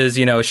this is,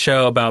 a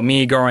show about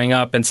me growing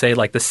up in, say,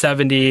 like the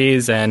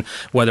 70s, and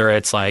whether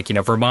it's like,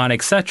 Vermont,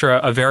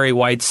 etc., a very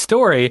white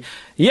story,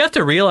 you have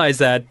to realize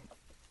that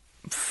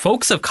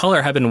folks of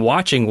color have been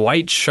watching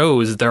white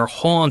shows their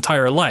whole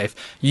entire life.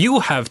 You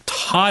have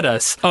taught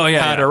us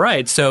how to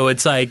write. So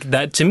it's like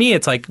that, to me,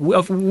 it's like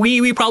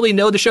we probably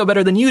know the show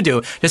better than you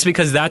do, just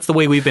because that's the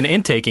way we've been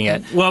intaking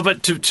it. Well,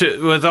 but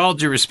to with all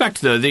due respect,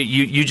 though,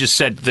 you just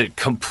said the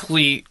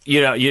complete,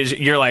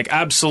 you're like,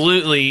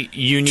 absolutely,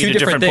 you need a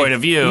different point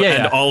of view.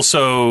 And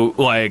also,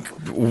 like,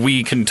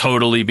 we can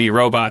totally be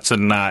robots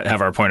and not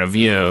have our point of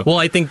view. Well,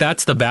 I think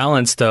that's the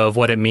balance, though, of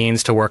what it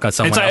means to work on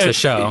someone else's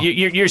show.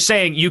 You're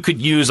saying you could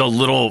use a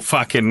little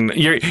fucking,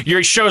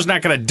 your show's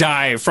not going to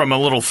die from a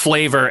little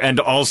flavor, and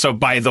also,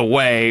 by the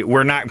way,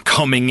 we're not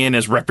coming in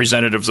as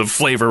representatives of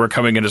flavor, we're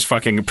coming in as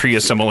fucking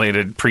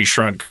pre-assimilated,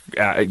 pre-shrunk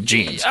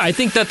genes. I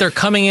think that they're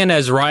coming in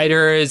as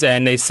writers,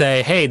 and they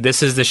say, hey,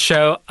 this is the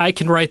show, I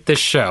can write this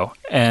show,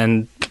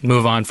 and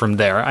move on from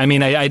there. I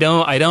mean,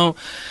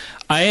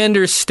 I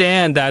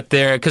understand that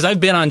because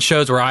I've been on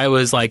shows where I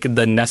was like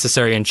the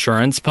necessary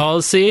insurance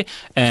policy,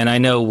 and I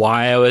know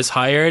why I was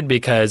hired,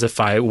 because if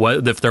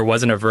there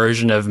wasn't a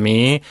version of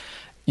me,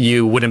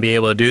 you wouldn't be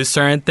able to do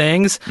certain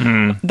things.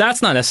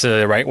 That's not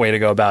necessarily the right way to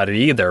go about it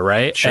either,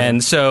 right? Sure.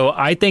 And so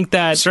I think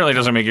that certainly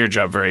doesn't make your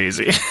job very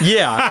easy.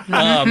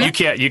 Yeah, you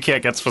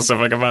can't get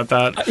specific about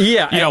that.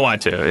 Yeah, you don't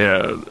want to.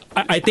 Yeah,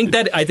 I think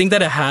that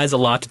it has a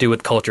lot to do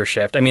with culture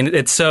shift. I mean,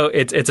 it's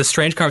a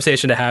strange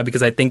conversation to have,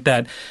 because I think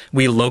that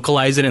we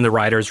localize it in the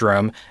writer's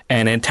room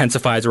and it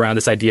intensifies around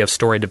this idea of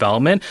story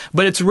development.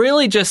 But it's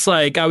really just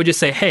like, I would just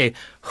say, hey,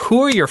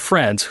 who are your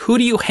friends? Who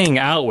do you hang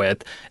out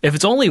with? If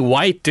it's only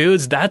white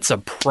dudes, that's a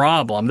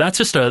problem. That's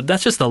just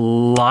a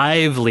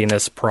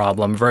liveliness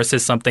problem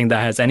versus something that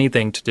has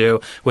anything to do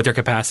with your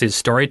capacity to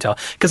storytell.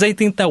 Because I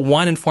think that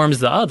one informs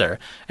the other.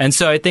 And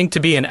so I think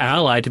to be an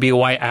ally, to be a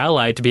white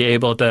ally, to be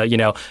able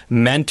to,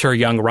 mentor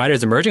young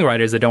writers, emerging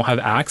writers that don't have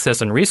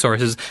access and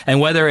resources, and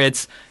whether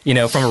it's,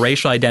 from a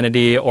racial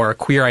identity or a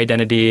queer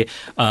identity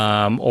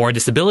or a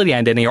disability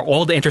identity or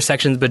all the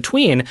intersections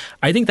between,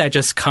 I think that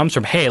just comes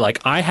from, hey, like,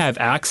 I have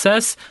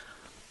access,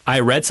 I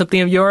read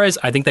something of yours.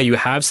 I think that you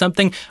have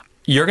something.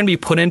 You're going to be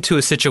put into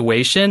a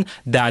situation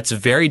that's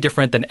very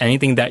different than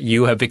anything that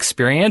you have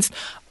experienced.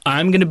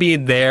 I'm going to be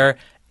there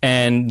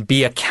and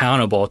be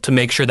accountable to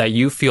make sure that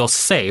you feel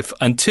safe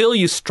until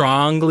you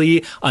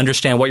strongly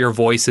understand what your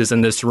voice is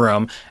in this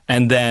room.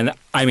 And then,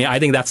 I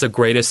think that's the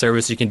greatest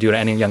service you can do to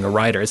any younger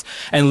writers.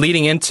 And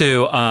leading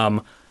into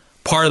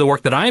part of the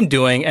work that I'm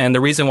doing, and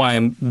the reason why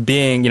I'm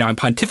I'm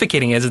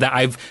pontificating is that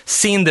I've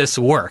seen this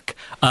work.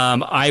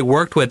 I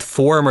worked with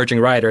 4 emerging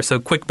writers.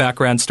 So quick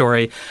background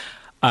story.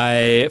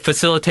 I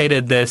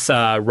facilitated this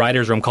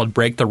writer's room called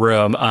Break the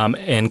Room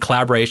in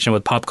collaboration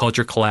with Pop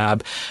Culture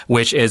Collab,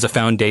 which is a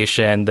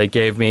foundation. They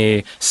gave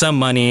me some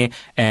money,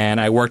 and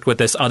I worked with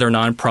this other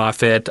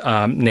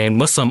nonprofit named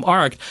Muslim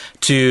Arc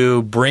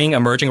to bring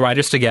emerging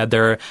writers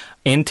together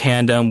in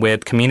tandem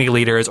with community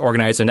leaders,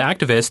 organizers, and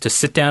activists to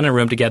sit down in a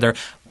room together,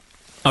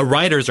 a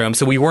writer's room.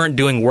 So we weren't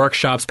doing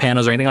workshops,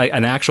 panels, or anything like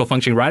an actual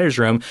functioning writer's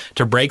room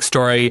to break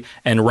story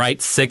and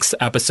write 6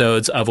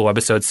 episodes of a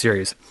webisode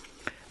series.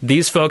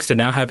 These folks did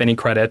not have any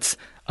credits.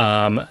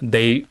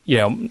 They,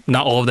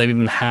 not all of them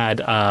even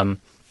had a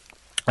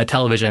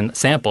television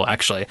sample,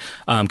 actually,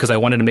 because I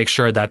wanted to make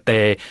sure that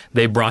they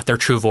brought their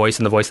true voice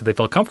and the voice that they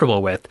felt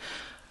comfortable with.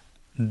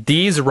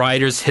 These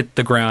writers hit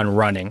the ground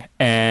running.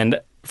 And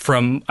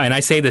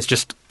I say this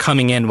just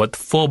coming in with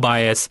full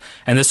bias,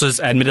 and this was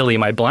admittedly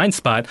my blind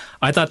spot,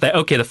 I thought that,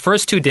 okay, the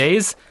first 2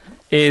 days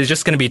is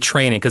just going to be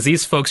training because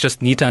these folks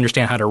just need to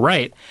understand how to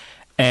write.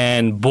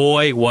 And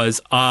boy, was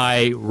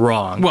I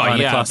wrong. Well,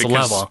 yeah, across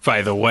because, the level.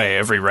 By the way,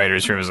 every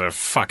writer's room is a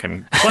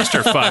fucking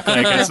clusterfuck.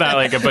 It's not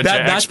like a bunch of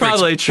That's experts.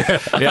 probably true.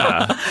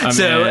 Yeah.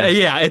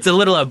 It's a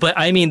little... But,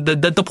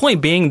 the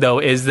point being, though,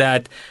 is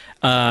that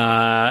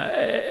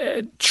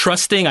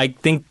trusting, I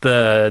think,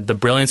 the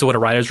brilliance of what a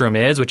writer's room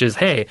is, which is,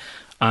 hey,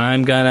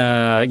 I'm going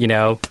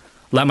to,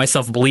 let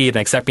myself bleed and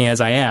accept me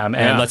as I am,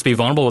 and let's be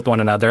vulnerable with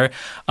one another.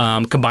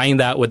 Combining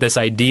that with this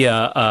idea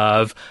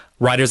of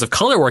writers of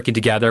color working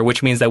together,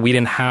 which means that we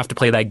didn't have to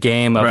play that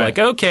game of like,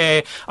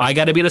 okay, I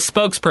got to be the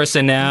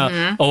spokesperson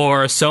now,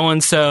 or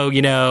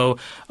so-and-so,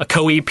 a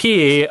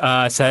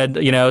co-EP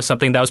said,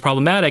 something that was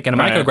problematic and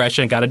a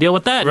microaggression, got to deal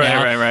with that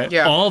now. Right.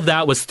 Yeah. All of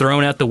that was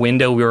thrown out the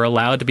window. We were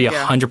allowed to be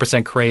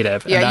 100%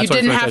 creative. Yeah, you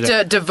didn't have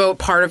to devote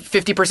part of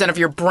 50% of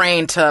your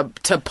brain to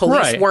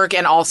police work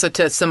and also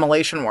to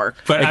assimilation work.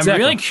 But I'm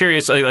really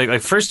curious. Like,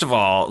 first of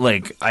all,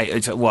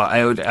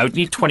 I would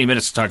need 20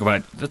 minutes to talk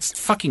about. That's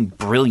fucking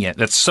brilliant.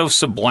 That's so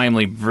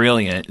sublimely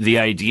brilliant. The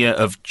idea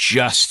of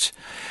just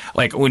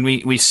like when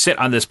we sit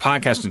on this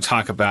podcast and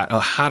talk about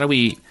how do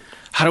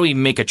we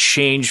make a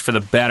change for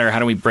the better? How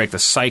do we break the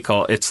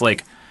cycle? It's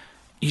like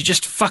you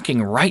just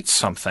fucking write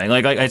something.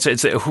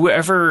 It's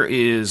whoever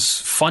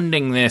is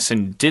funding this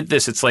and did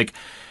this. It's like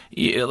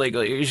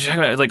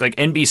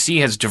NBC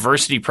has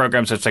diversity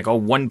programs. It's like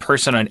one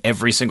person on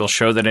every single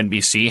show that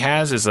NBC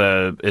has is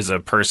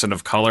a person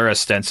of color,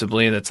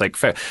 ostensibly. That's like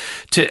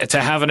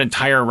to have an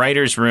entire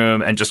writer's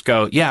room and just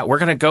go, yeah, we're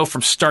gonna go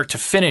from start to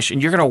finish,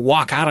 and you're gonna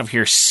walk out of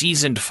here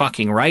seasoned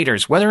fucking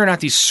writers, whether or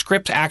not these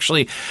scripts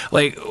actually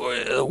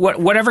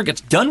whatever gets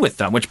done with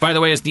them, which by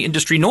the way is the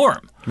industry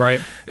norm.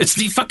 Right. It's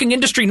the fucking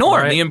industry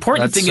norm. Right. The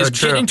important thing is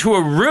get into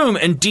a room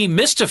and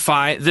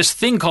demystify this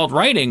thing called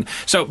writing.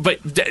 So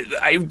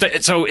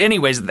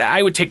anyways,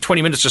 I would take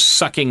 20 minutes just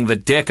sucking the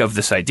dick of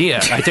this idea.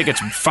 I think it's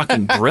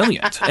fucking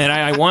brilliant. And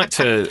I want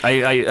to,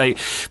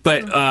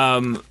 but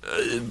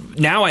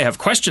now I have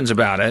questions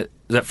about it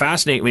that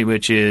fascinate me,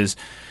 which is,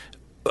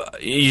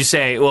 you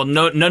say, well,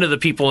 none of the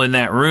people in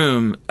that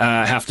room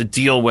have to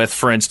deal with,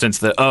 for instance,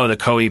 the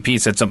co-EP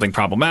said something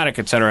problematic,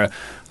 etc.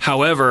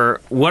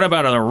 However, what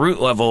about on a root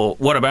level?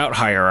 What about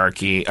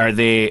hierarchy? Are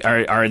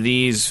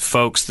these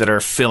folks that are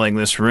filling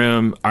this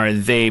room? Are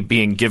they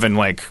being given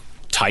like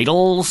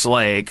titles,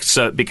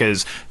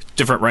 because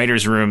different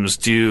writers' rooms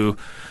do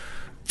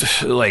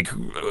like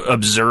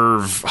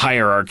observe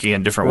hierarchy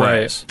in different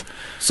ways.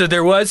 So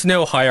there was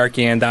no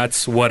hierarchy, and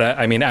that's what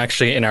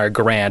actually in our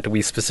grant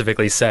we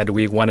specifically said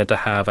we wanted to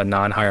have a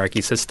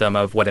non-hierarchy system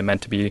of what it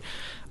meant to be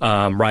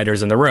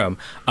writers in the room.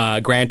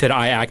 Granted,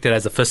 I acted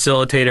as a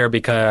facilitator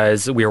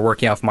because we were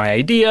working off my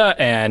idea,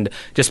 and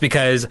just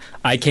because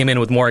I came in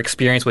with more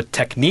experience with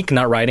technique,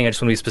 not writing, I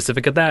just want to be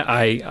specific at that.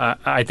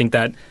 I think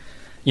that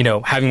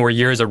having more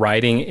years of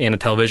writing in a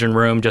television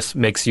room just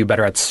makes you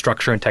better at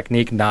structure and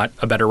technique, not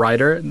a better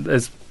writer,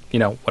 is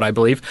what I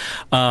believe.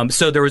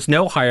 So there was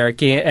no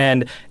hierarchy,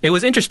 and it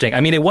was interesting.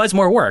 It was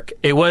more work.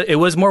 It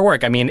was more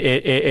work.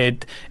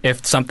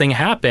 If something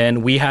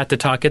happened, we had to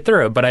talk it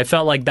through. But I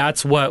felt like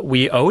that's what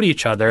we owed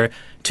each other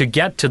to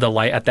get to the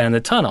light at the end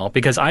of the tunnel.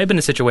 Because I've been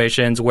in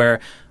situations where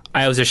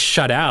I was just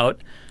shut out.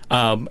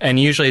 And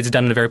usually it's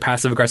done in a very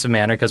passive-aggressive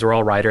manner because we're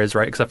all writers,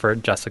 right? Except for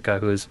Jessica,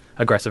 who's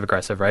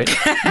aggressive-aggressive, right?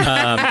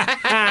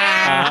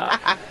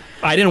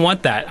 I didn't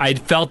want that. I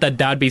felt that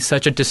would be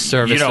such a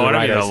disservice to the writers. You don't want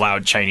to be the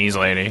loud Chinese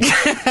lady.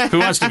 Who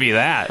wants to be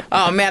that?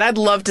 Oh, man, I'd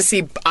love to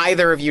see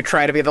either of you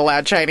try to be the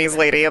loud Chinese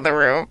lady in the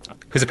room.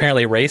 Who's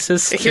apparently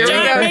racist. Here we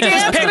go.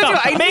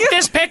 Make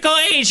this pickle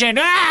Asian.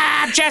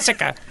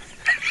 Jessica.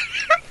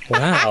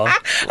 Wow.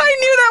 I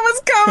knew that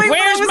was coming.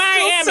 Where's but I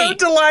was still Miami? so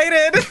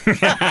delighted.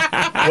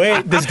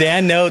 Wait, does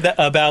Dan know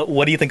about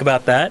what do you think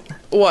about that?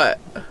 What?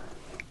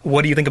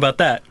 What do you think about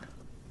that?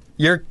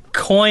 Your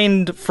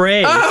coined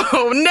phrase.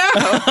 Oh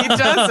no, he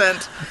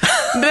doesn't.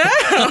 No.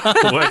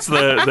 What's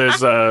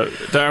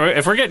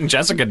if we're getting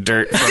Jessica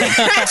dirt from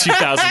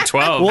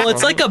 2012. Well,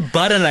 it's like a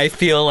button, I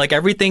feel. Like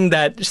everything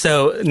that...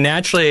 So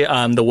naturally,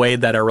 the way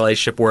that our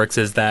relationship works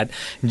is that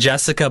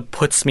Jessica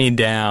puts me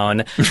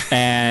down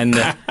and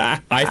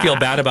I feel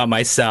bad about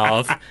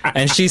myself.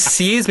 And she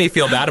sees me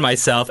feel bad about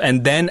myself.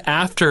 And then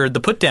after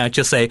the put down,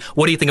 she'll say,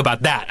 what do you think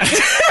about that?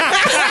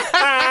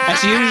 And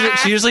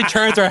she usually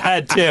turns her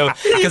head, too.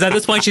 Because at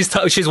this point,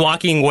 she's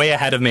walking way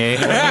ahead of me.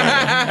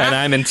 And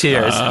I'm in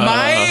tears.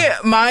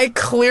 My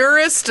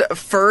clearest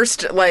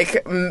first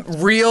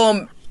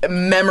real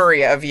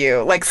memory of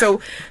you,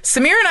 so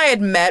Samir and I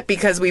had met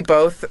because we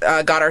both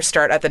got our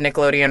start at the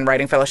Nickelodeon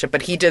Writing Fellowship,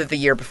 but he did it the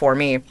year before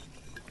me.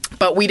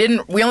 But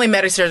we only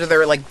met each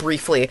other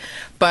briefly.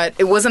 But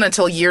it wasn't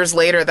until years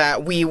later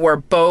that we were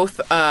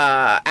both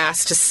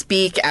asked to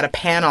speak at a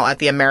panel at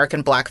the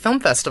American Black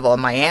Film Festival in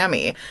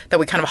Miami, that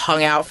we kind of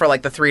hung out for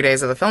the 3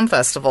 days of the film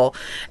festival.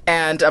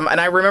 And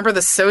I remember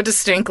this so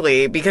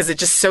distinctly because it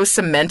just so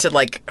cemented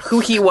who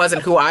he was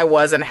and who I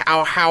was and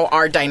how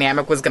our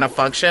dynamic was going to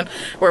function,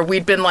 where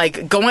we'd been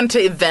going to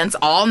events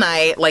all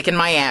night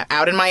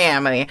out in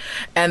Miami,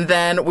 and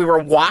then we were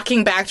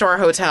walking back to our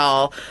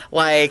hotel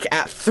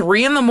at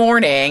 3 a.m.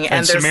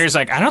 and Samir's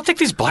I don't think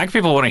these black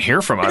people want to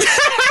hear from us.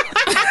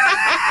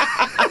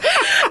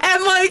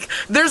 And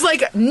there's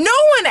no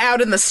one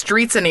out in the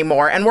streets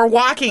anymore, and we're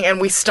walking and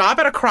we stop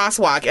at a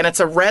crosswalk and it's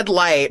a red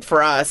light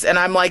for us, and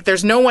I'm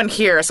there's no one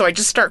here, so I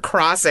just start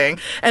crossing,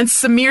 and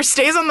Samir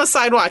stays on the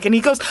sidewalk and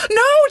he goes,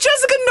 no,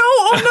 Jessica, no,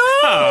 oh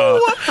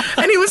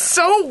no. And he was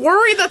so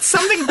worried that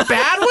something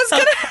bad was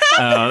gonna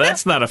happen. Oh,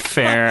 that's not a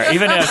fair.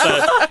 Even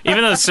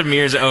though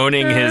Samir's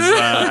owning his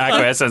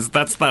acquiescence,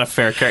 that's not a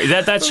fair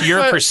character. That's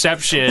your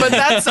perception. But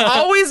that's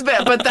always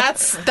been. But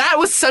that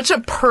was such a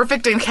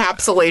perfect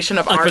encapsulation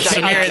of our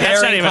dynamic.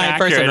 That's not even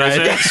accurate, person, right? is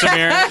it,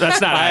 Samir?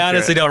 That's not. I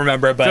honestly don't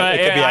remember, but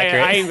it could be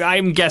accurate.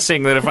 I'm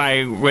guessing that if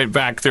I went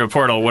back through a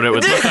portal, what it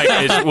would look like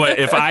is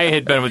if I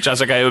had been with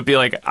Jessica, it would be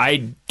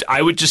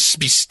I would just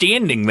be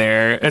standing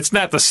there. It's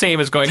not the same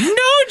as going,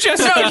 no,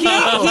 Jessica.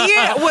 No, he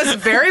was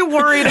very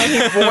worried and he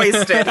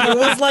voiced it. He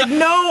was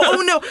no,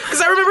 oh no,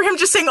 because I remember him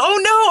just saying, oh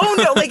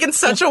no, in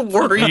such a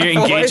worried You're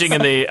voice. engaging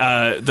in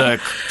the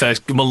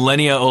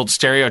millennia-old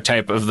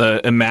stereotype of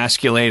the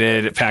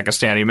emasculated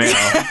Pakistani male.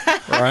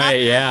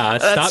 Right, yeah.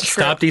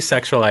 Stop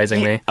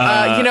desexualizing me.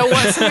 You know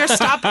what, Samir,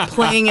 stop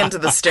playing into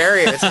the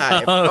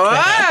stereotype.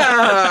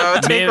 Oh,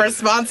 take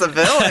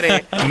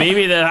responsibility.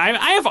 Maybe that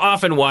I have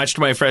often watched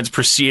my friends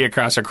proceed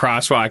across a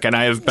crosswalk, and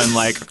I have been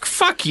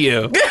 "Fuck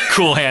you,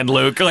 Cool Hand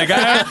Luke."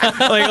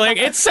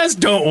 It says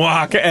don't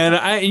walk,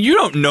 and you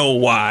don't know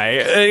why.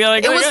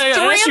 It was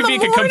 3 in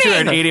the morning. Come to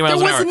at 80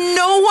 miles an hour. There was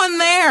no one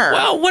there.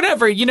 Well,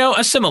 whatever.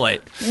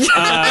 Assimilate.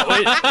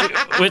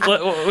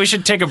 We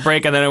should take a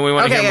break, and then we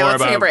want to hear more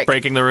about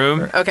breaking the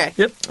room. Okay.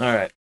 Yep. All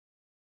right.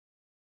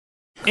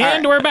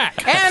 And we're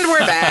back. And we're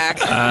back.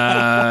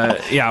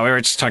 We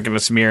were just talking to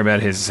Samir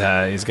about he's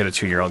got a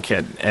 2-year-old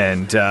kid,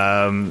 and we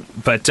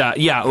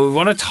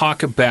want to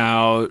talk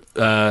about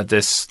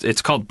this.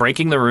 It's called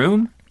Breaking the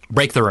Room.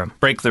 Break the Room.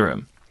 Break the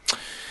Room.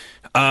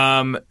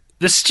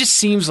 This just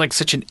seems like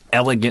such an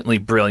elegantly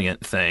brilliant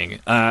thing.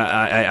 So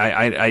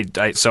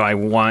I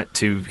want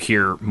to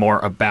hear more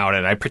about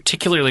it. I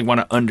particularly want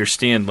to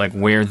understand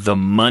where the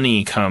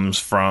money comes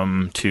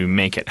from to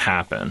make it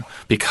happen.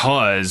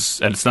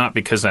 And it's not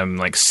because I'm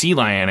sea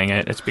lioning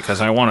it. It's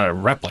because I want to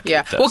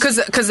replicate this. Well,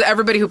 because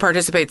everybody who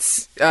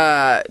participates,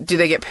 do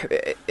they get?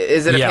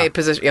 Is it a paid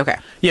position? Okay.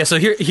 Yeah. So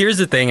here's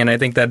the thing, and I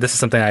think that this is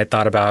something I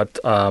thought about,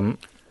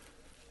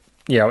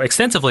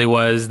 extensively,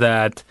 was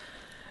that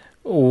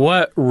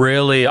what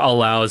really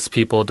allows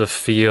people to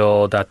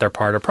feel that they're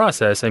part of the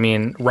process. I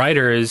mean,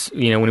 writers,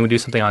 when we do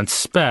something on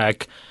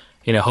spec,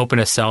 hoping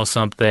to sell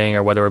something,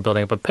 or whether we're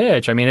building up a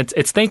pitch, I mean,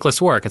 it's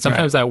thankless work. And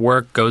sometimes that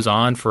work goes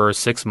on for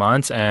 6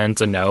 months, and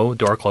it's a no,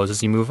 door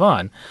closes, you move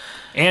on.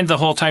 And the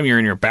whole time you're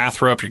in your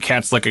bathrobe, your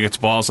cat's licking its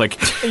balls,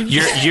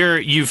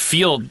 you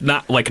feel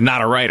not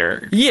a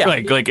writer. Yeah.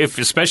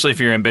 Especially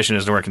if your ambition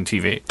is to work in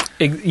TV.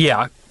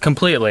 Yeah,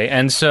 completely.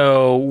 And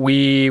so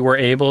we were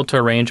able to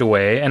arrange a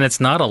way, and it's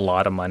not a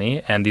lot of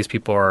money, and these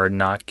people are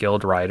not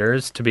guild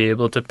writers, to be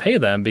able to pay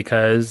them,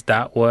 because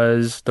that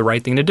was the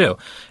right thing to do.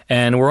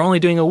 And we're only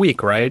doing a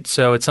week, right?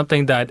 So it's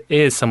something that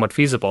is somewhat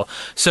feasible.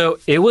 So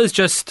it was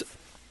just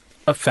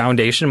a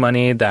foundation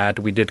money that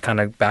we did kind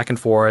of back and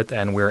forth,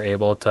 and we were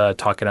able to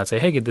talk it out and say,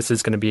 hey, this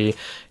is going to be,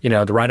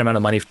 the right amount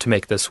of money to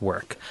make this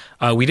work.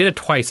 We did it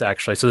twice,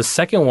 actually. So the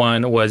second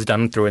one was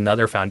done through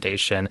another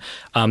foundation.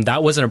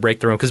 That wasn't a Break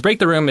the Room, because Break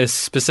the Room is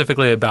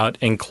specifically about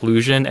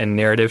inclusion and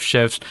narrative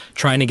shifts,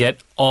 trying to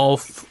get all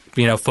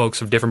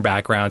folks of different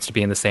backgrounds to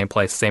be in the same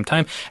place at the same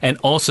time, and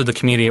also the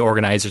community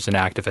organizers and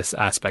activists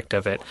aspect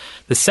of it.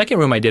 The second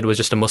room I did was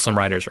just a Muslim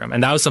writers room,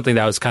 and that was something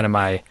that was kind of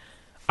my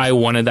I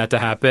wanted that to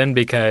happen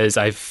because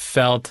I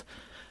felt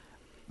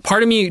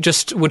part of me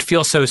just would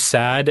feel so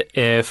sad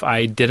if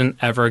I didn't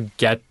ever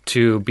get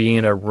to be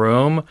in a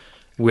room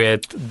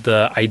with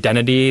the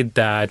identity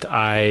that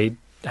I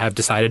have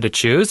decided to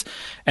choose.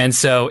 And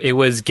so it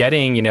was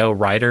getting,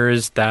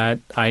 writers that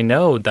I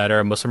know that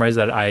are Muslim writers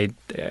that I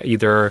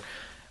either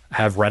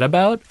have read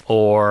about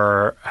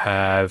or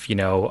have,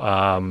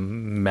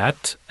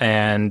 met.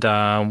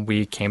 And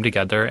we came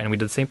together and we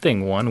did the same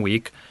thing. 1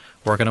 week,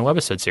 work on a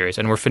webisode series.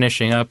 And we're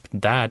finishing up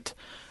that,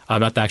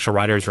 not the actual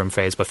writer's room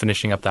phase, but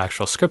finishing up the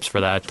actual scripts for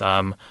that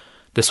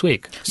this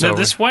week. So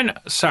this one,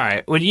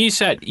 sorry, when you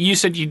said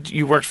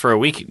you worked for a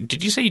week,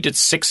 did you say you did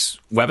 6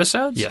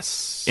 webisodes?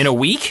 Yes. In a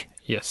week?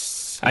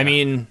 Yes. I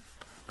mean,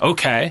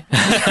 okay.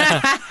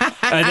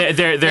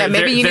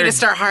 Maybe you need to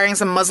start hiring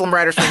some Muslim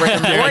writers for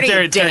Rick and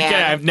Morty,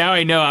 Dan. Now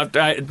I know not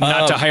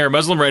to hire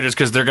Muslim writers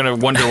because they're going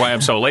to wonder why I'm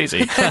so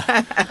lazy.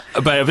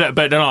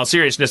 but in all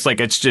seriousness,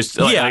 it's just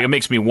it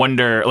makes me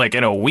wonder.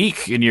 In a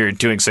week, and you're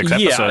doing 6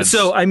 episodes. Yeah.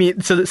 So I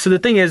mean, so the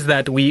thing is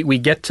that we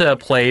get to a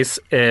place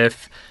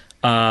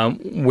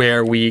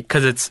where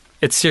because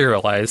it's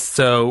serialized,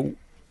 so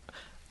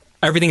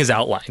everything is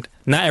outlined.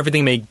 Not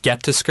everything may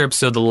get to scripts.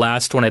 So the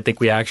last one, I think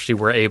we actually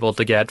were able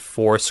to get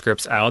 4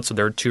 scripts out. So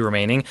there are 2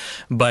 remaining.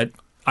 But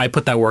I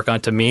put that work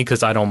onto me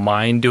because I don't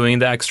mind doing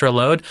the extra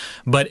load.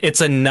 But it's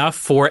enough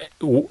for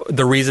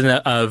the reason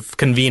of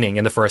convening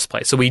in the first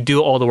place. So we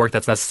do all the work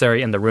that's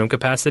necessary in the room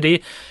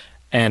capacity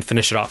and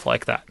finish it off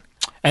like that.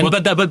 And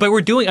but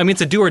we're doing. I mean,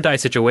 it's a do or die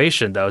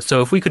situation, though.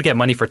 So if we could get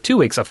money for 2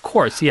 weeks, of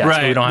course, yes.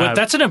 Right. We don't have,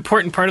 that's an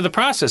important part of the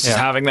process is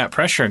having that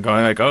pressure and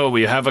going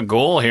we have a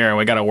goal here and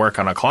we got to work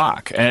on a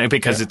clock, and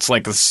because it's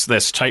like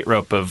this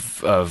tightrope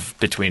of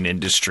between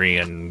industry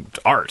and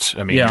art.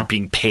 I mean, you're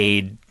being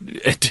paid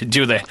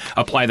to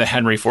apply the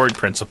Henry Ford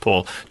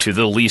principle to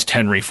the least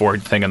Henry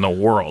Ford thing in the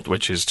world,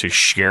 which is to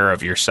share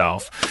of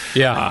yourself.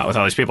 With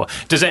all these people.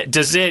 Does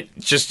it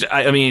just?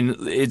 I mean,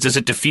 does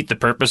it defeat the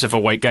purpose if a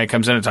white guy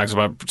comes in and talks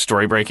about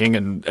story breaking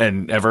and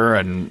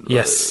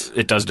yes,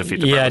 it does defeat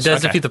the purpose. Yeah, it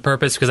does defeat the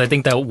purpose because I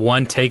think that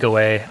one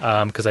takeaway,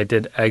 because I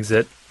did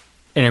exit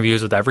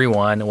interviews with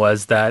everyone,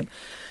 was that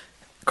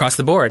across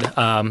the board,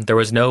 there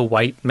was no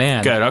white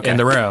man in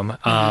the room,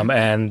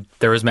 and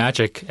there was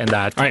magic in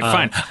that. All right,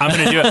 fine. I'm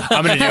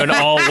going to do an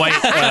all white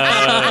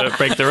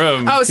break the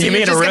room. Oh, so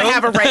you're just going to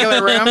have a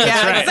regular room?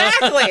 Yeah, right.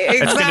 Exactly.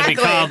 It's going to be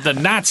called the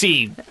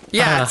Nazi.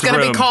 Yeah, it's going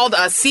to be called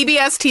a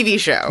CBS TV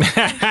show.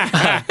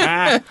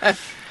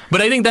 But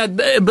I think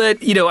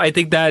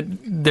that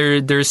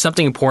there's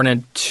something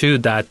important to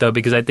that, though,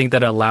 because I think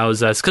that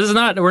allows us, because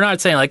we're not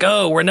saying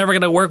we're never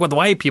going to work with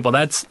white people.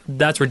 That's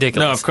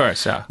ridiculous. No, of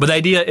course, yeah. But the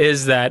idea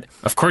is that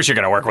of course you're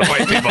going to work with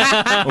white people.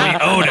 We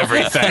own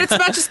everything. But it's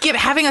about just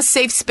having a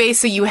safe space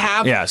so you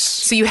have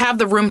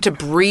the room to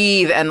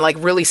breathe and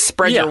really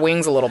spread your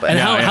wings a little bit. And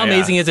how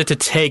amazing is it to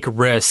take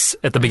risks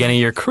at the beginning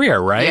of your career,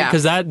 right?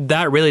 Because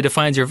that really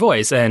defines your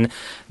voice, and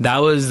that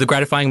was the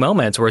gratifying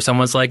moments where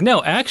someone's like,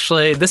 no,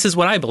 actually, this is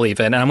what I believe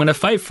in, and I'm going to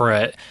fight for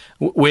it.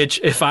 Which,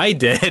 if I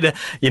did,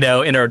 in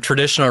a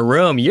traditional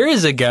room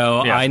years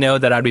ago, I know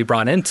that I'd be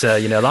brought into,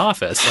 the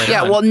office.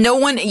 Well, no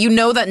one,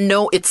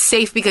 it's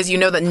safe because you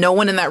know that no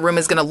one in that room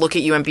is going to look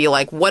at you and be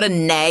like, what a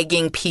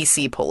nagging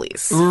PC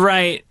police.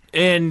 Right.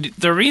 And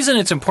the reason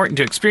it's important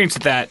to experience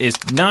that is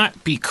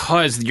not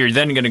because you're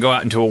then going to go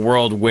out into a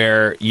world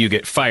where you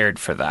get fired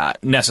for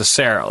that,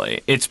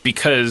 necessarily. It's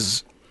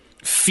because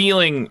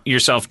feeling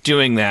yourself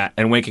doing that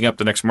and waking up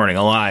the next morning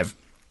alive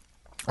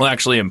will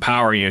actually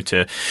empower you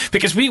to,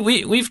 because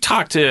we've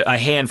talked to a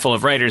handful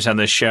of writers on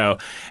this show,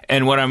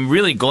 and what I'm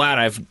really glad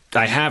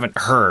I haven't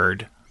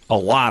heard a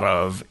lot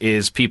of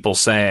is people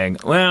saying,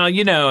 well,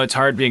 it's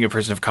hard being a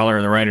person of color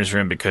in the writer's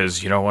room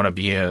because you don't want to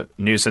be a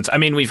nuisance. I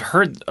mean, we've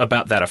heard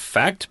about that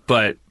effect,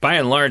 but by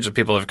and large, the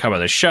people who have come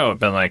on the show have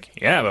been like,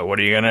 yeah, but what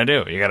are you going to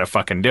do? You got to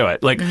fucking do it.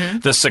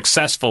 The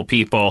successful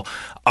people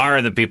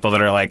are the people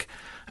that are like,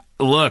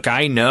 look,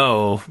 I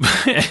know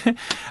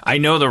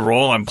the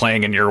role I'm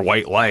playing in your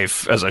white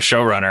life as a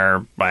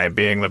showrunner by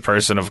being the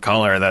person of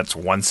color that's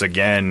once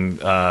again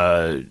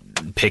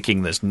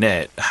picking this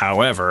nit.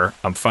 However,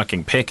 I'm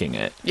fucking picking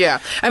it. Yeah.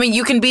 I mean,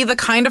 you can be the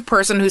kind of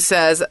person who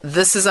says,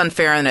 this is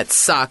unfair and it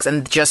sucks,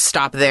 and just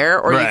stop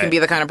there. Or you can be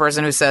the kind of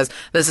person who says,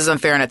 this is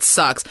unfair and it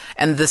sucks,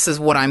 and this is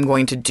what I'm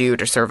going to do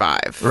to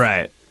survive.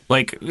 Right.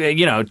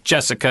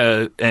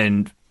 Jessica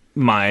and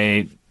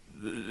my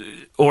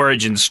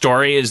origin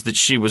story is that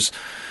she was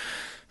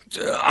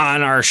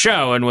on our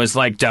show and was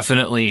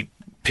definitely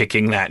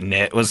picking that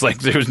nit. Was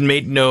there was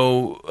made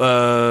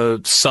no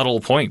subtle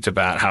point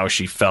about how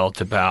she felt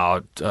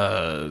about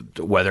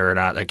whether or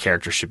not a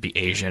character should be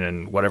Asian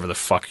and whatever the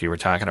fuck you were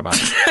talking about.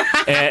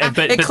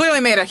 But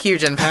clearly made a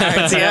huge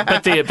impact. Yeah.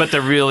 But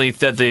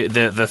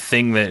the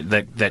thing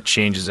that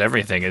changes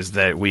everything is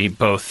that we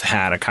both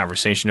had a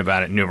conversation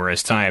about it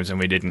numerous times, and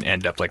we didn't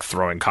end up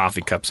throwing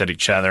coffee cups at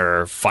each other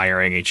or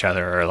firing each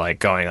other or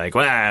going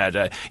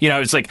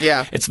it's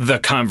it's the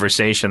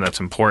conversation that's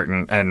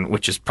important, and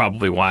which is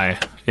probably why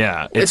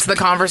Yeah. It's the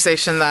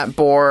conversation that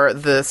bore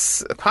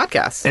this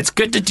podcast. It's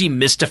good to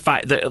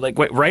demystify like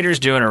what writers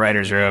do in a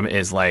writer's room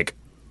is like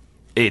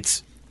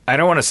I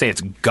don't want to say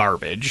it's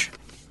garbage,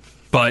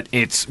 but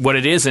it's what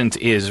it isn't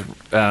is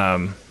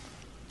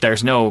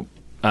there's no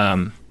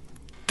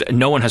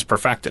one has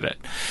perfected it.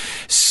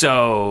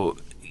 So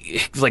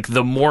like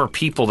the more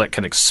people that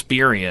can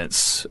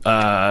experience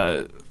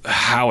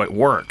how it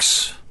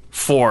works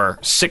for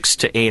 6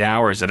 to 8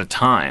 hours at a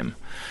time,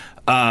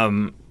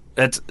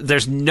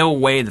 there's no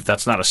way that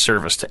that's not a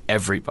service to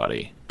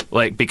everybody.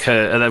 Like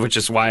which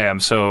is why I'm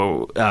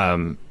so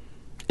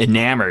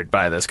enamored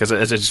by this, because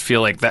I just feel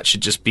like that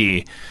should just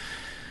be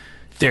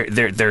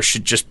there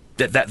should just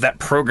that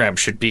program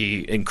should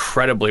be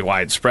incredibly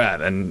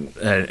widespread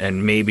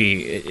and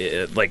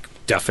maybe like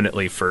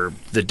definitely for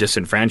the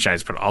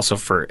disenfranchised, but also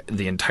for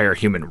the entire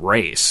human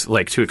race,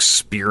 like to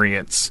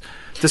experience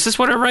this is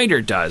what a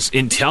writer does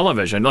in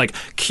television. Like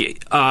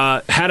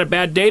had a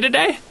bad day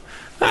today?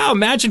 Oh,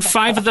 imagine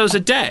 5 of those a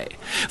day.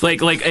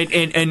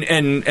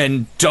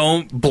 And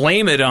don't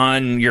blame it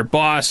on your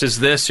boss is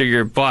this or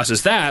your boss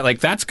is that. Like,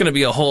 that's going to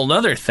be a whole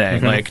other thing.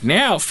 Mm-hmm. Like,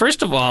 now,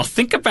 first of all,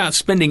 think about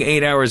spending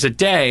 8 hours a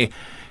day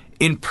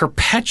in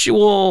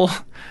perpetual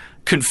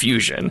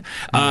confusion,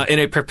 in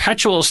a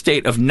perpetual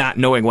state of not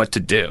knowing what to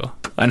do,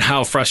 and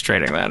how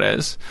frustrating that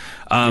is.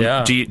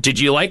 Did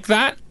you like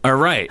that? All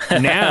right.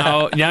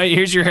 Now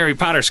here's your Harry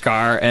Potter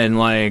scar, and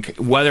like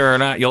whether or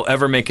not you'll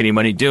ever make any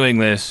money doing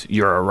this,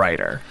 you're a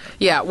writer.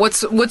 Yeah.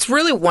 What's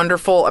really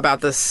wonderful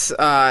about this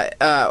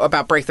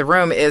about Break the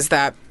Room is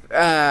that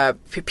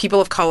people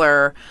of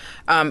color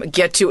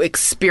get to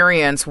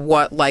experience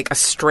what like a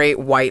straight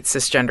white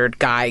cisgendered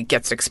guy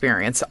gets to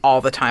experience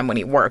all the time when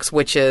he works,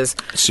 which is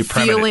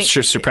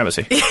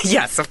supremacy.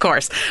 Yes, of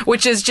course.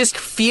 Which is just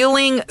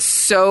feeling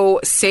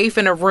so safe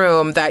in a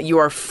room that you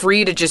are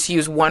free to just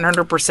use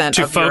 100%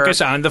 to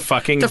focus on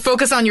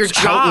your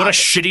job. What a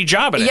shitty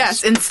job it is.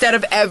 Yes, instead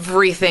of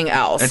everything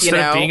else. Instead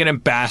of being an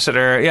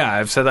ambassador. Yeah,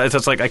 I've said that.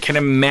 It's like I can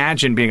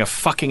imagine being a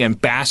fucking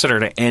ambassador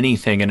to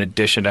anything in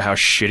addition to how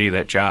shitty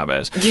that job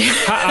is.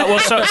 Yeah.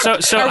 So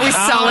are we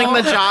selling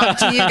the job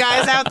to you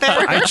guys out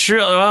there? It's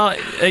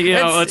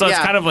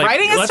kind of like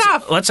writing is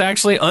tough. Let's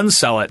actually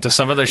unsell it to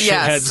some of the shitheads.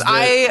 Yes,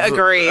 I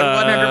agree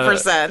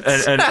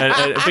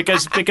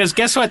 100%. Because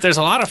guess what? There's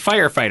a lot of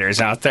firefighters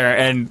out there,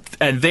 and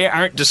they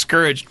aren't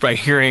discouraged by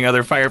hearing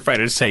other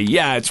firefighters say,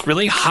 "Yeah, it's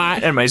really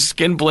hot and my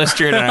skin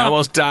blistered and I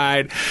almost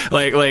died."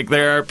 Like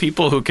there are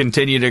people who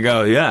continue to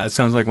go, "Yeah, it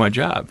sounds like my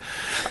job."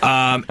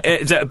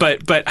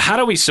 But how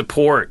do we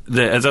support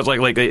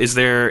the? Is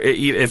there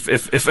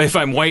if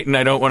I'm white and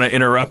I don't want to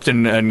interrupt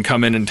and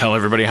come in and tell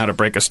everybody how to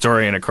break a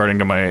story, and according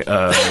to my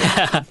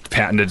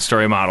patented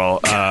story model,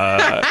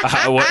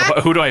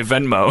 who do I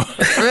Venmo?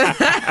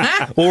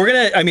 Well,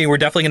 we're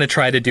definitely gonna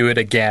try to do it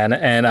again,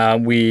 and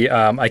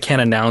I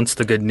can't announce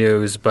the good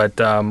news, but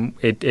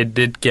it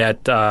did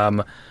get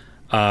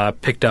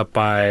picked up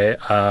by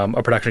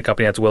a production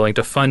company that's willing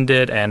to fund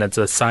it, and it's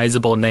a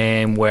sizable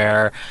name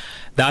where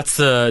that's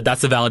the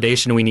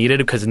validation we needed,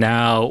 because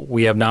now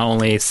we have not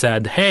only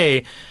said,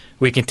 hey,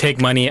 we can take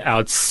money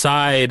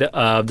outside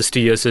of the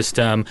studio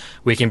system.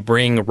 We can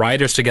bring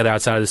writers together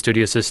outside of the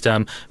studio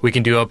system. We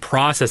can do a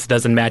process that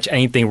doesn't match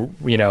anything,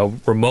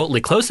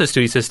 remotely close to the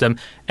studio system,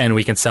 and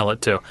we can sell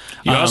it too.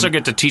 You also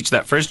get to teach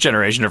that first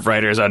generation of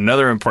writers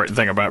another important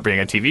thing about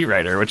being a TV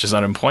writer, which is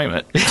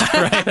unemployment.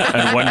 Right?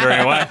 And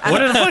wondering why.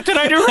 What the fuck did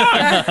I do wrong?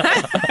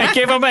 I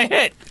gave them a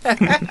hit.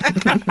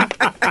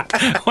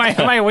 Why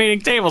am I waiting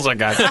tables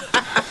again?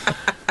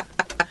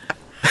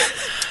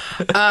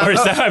 Or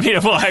is that, I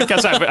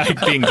guess I'm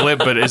being glib,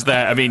 but is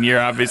that,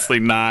 you're obviously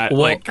not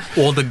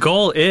Well, the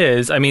goal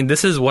is,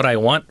 this is what I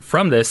want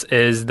from this,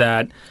 is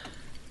that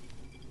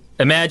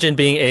imagine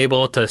being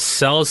able to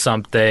sell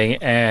something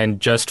and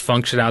just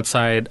function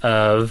outside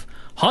of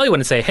Hollywood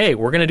and say, hey,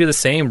 we're going to do the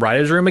same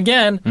writer's room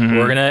again. Mm-hmm.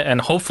 We're going to, and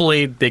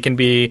hopefully they can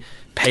be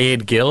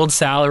paid guild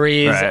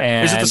salaries. Right.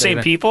 And is it the same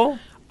people?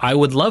 I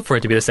would love for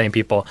it to be the same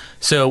people.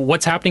 So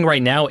what's happening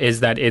right now is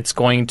that it's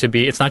not going to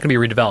be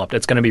redeveloped.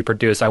 It's going to be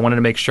produced. I wanted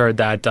to make sure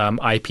that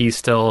IP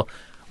still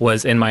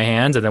was in my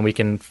hands, and then we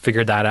can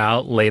figure that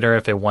out later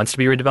if it wants to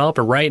be redeveloped.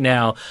 But right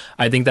now,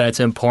 I think that it's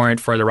important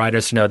for the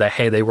writers to know that,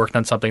 hey, they worked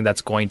on something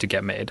that's going to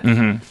get made.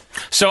 Mm-hmm.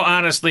 So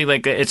honestly,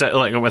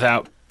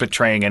 without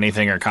betraying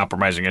anything or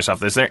compromising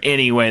yourself, is there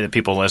any way that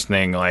people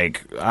listening, I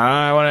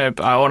want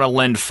to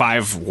lend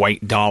 $5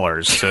 white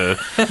to?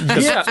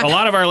 Yeah. A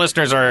lot of our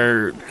listeners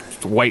are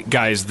white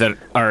guys that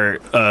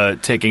are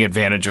taking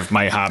advantage of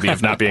my hobby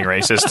of not being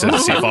racist to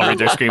see if I'll read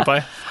their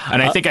screenplay,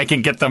 and I think I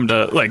can get them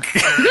to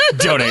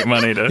donate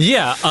money to.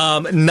 Yeah,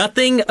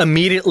 nothing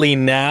immediately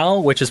now,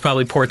 which is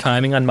probably poor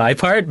timing on my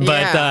part,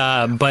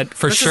 but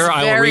for this sure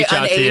I will reach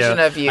out to you.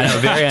 Of you. I know,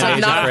 very to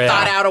not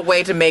thought out a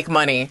way to make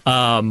money.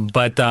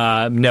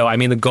 No,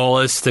 the goal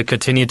is to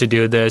continue to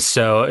do this.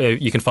 So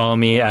you can follow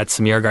me at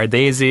Samir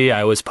Gardezi.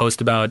 I always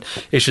post about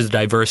issues of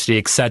diversity,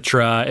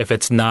 etc. If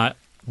it's not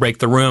Break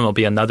the Room, it'll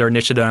be another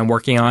initiative I'm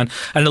working on.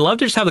 And I'd love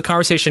to just have the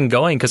conversation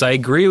going, because I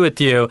agree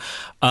with you.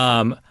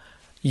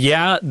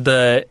 yeah,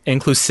 the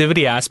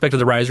inclusivity aspect of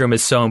the writers' room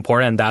is so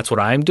important, and that's what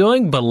I'm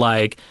doing. But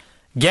like,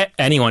 get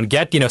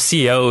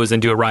CEOs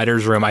and do a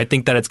writer's room. I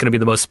think that it's going to be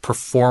the most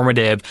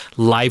performative,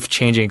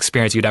 life-changing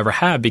experience you'd ever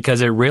have because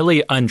it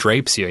really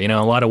undrapes you, in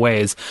a lot of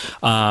ways,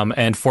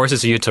 and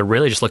forces you to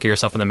really just look at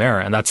yourself in the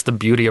mirror. And that's the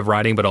beauty of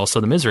writing, but also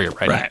the misery of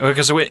writing. Right.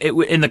 Because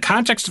in the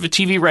context of a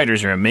TV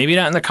writer's room, maybe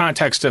not in the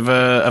context of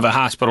a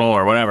hospital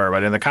or whatever,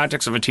 but in the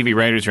context of a TV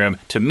writer's room,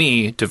 to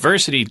me,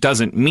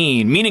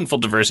 meaningful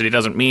diversity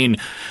doesn't mean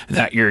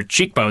that your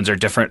cheekbones are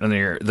different and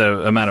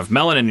the amount of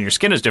melanin in your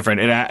skin is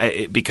different.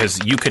 Because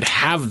you could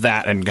have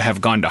that and have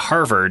gone to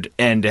Harvard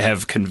and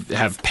have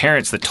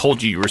parents that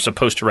told you were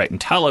supposed to write in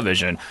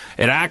television.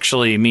 It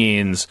actually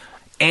means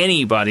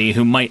anybody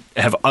who might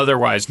have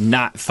otherwise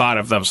not thought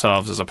of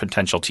themselves as a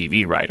potential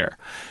TV writer,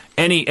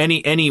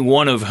 any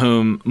one of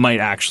whom might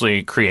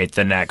actually create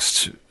the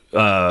next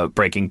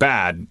Breaking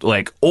Bad,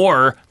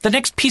 or the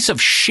next piece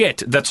of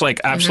shit that's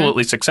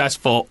absolutely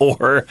successful,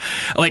 or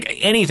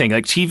anything.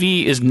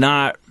 TV is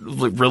not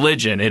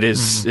religion;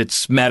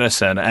 it's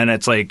medicine, and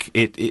it's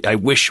I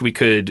wish we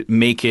could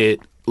make it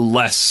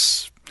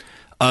less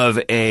of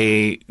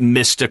a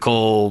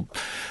mystical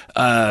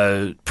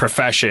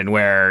profession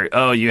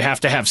where you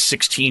have to have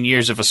 16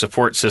 years of a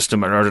support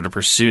system in order to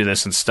pursue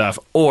this and stuff.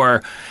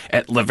 Or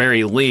at the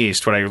very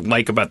least, what I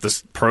like about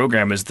this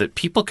program is that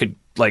people could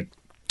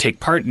take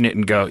part in it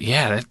and go,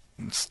 yeah,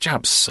 this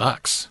job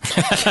sucks.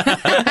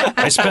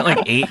 I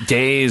spent 8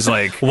 days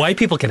white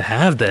people can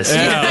have this. Or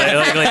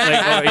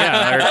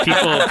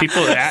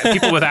people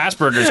with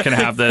Asperger's can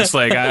have this.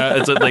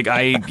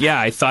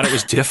 I thought it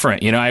was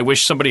different. I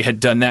wish somebody had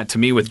done that to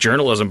me with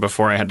journalism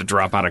before I had to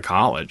drop out of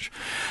college.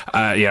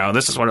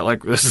 This is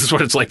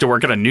what it's like to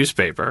work at a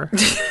newspaper.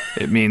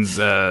 It means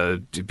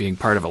being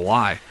part of a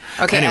lie.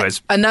 Okay.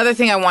 Anyways, another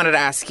thing I wanted to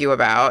ask you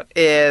about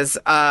is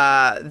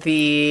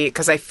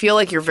because I feel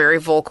like you're very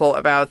vocal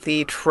about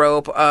the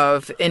trope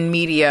of in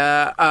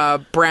media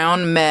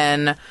brown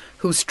men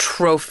whose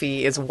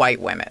trophy is white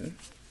women.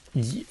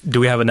 Do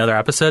we have another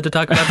episode to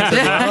talk about this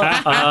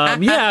as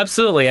well? Yeah,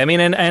 absolutely. I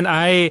mean, and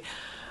I,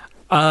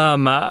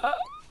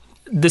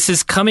 this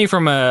is coming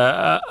from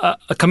a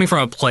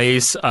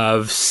place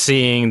of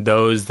seeing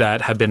those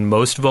that have been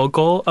most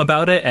vocal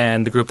about it,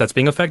 and the group that's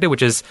being affected,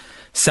 which is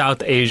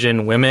South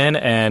Asian women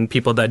and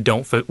people that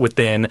don't fit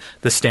within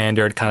the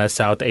standard kind of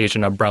South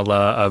Asian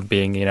umbrella of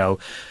being,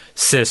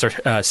 cis or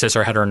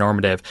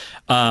heteronormative.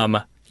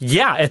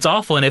 Yeah, it's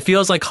awful, and it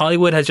feels like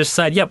Hollywood has just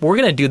said, "Yep, we're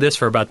going to do this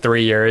for about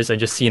 3 years and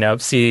just see where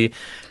it goes."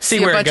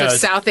 A bunch of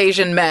South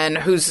Asian men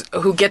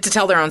who get to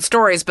tell their own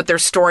stories, but their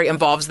story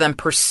involves them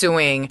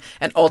pursuing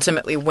and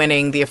ultimately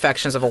winning the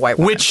affections of a white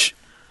woman. Which,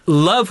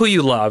 love who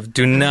you love.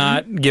 Do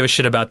not give a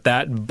shit about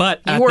that.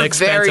 But you were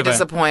very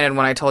disappointed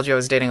when I told you I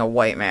was dating a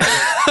white man.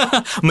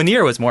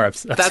 Munir was more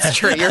upset. That's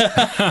true.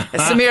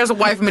 Samir's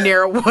wife,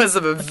 Munir, was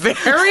it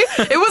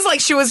was like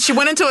she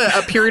went into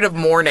a period of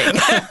mourning.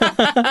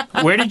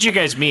 Where did you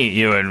guys meet,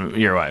 you and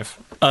your wife?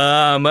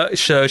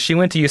 So she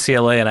went to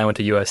UCLA and I went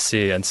to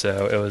USC, and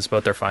so it was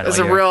both their final year.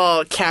 It was a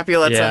real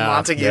Capulets and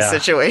Montague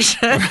situation.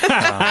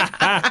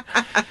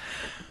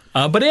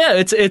 But yeah,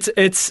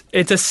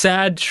 it's a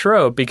sad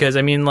trope because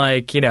I mean, I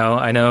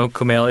know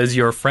Kumail is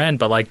your friend,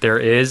 but there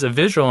is a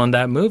visual in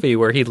that movie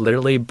where he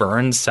literally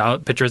burns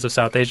pictures of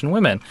South Asian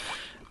women,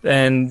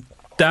 and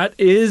that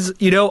is a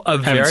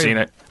very. Haven't seen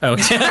it. Oh.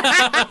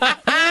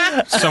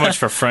 So much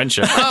for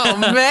friendship. Oh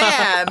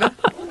man,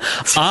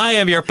 I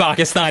am your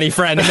Pakistani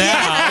friend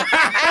now.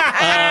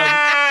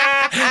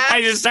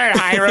 I just started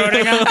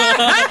high-roading him.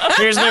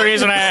 Here's the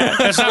reason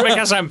it's not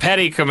because I'm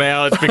petty,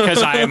 Kumail. It's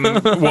because I'm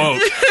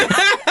woke.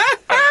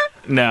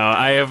 No,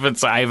 I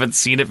haven't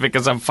seen it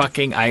because I'm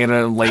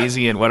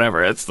lazy and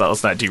whatever. Let's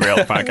not derail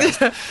the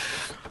podcast.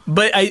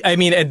 But I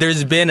mean,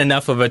 there's been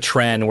enough of a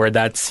trend where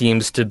that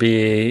seems to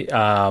be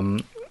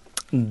the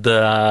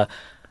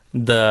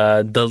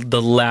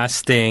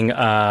lasting.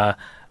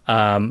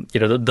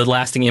 The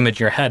lasting image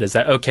in your head is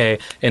that, okay,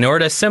 in order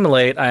to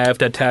assimilate, I have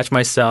to attach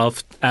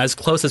myself as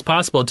close as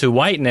possible to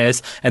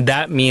whiteness, and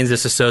that means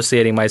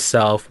disassociating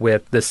myself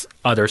with this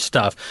other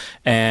stuff.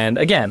 And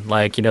again,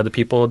 the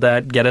people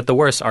that get it the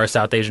worst are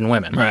South Asian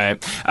women. Right.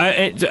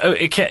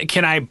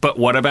 Can I, but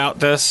what about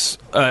this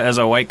as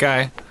a white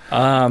guy?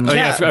 I mean,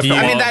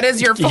 that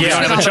is your function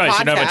on the podcast.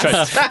 You don't have a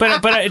choice.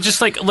 But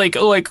just like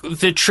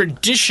the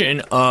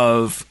tradition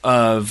of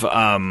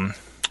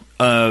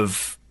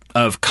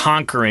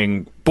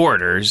conquering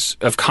borders,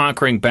 of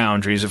conquering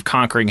boundaries, of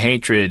conquering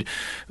hatred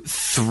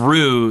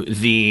through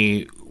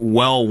the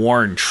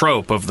well-worn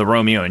trope of the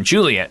Romeo and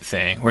Juliet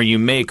thing, where you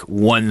make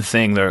one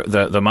thing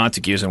the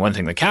Montagues and one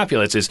thing the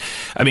Capulets is,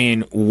 I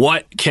mean,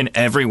 what can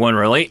everyone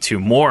relate to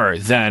more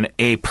than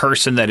a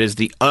person that is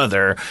the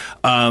other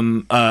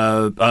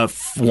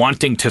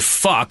wanting to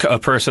fuck a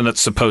person that's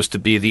supposed to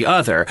be the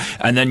other?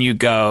 And then you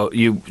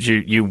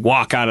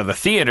walk out of the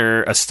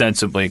theater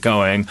ostensibly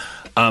going,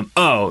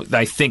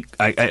 I think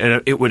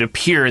it would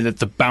appear that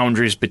the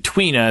boundaries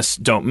between us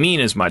don't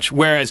mean as much.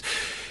 Whereas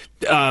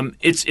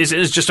it's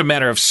just a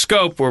matter of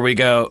scope where we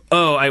go,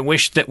 oh, I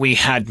wish that we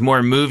had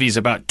more movies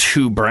about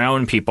two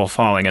brown people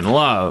falling in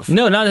love.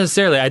 No, not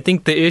necessarily. I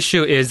think the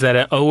issue is that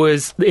it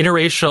always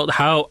interracial.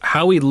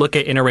 How we look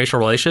at interracial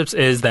relationships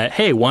is that,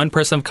 hey, one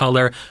person of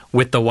color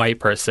with the white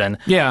person.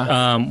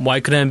 Yeah. Why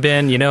couldn't it have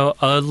been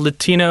a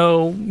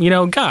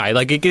Latino guy?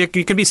 Like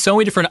it could be so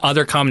many different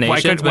other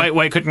combinations.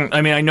 Why couldn't?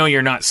 I mean, I know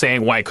you're not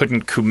saying why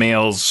couldn't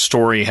Kumail's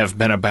story have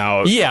been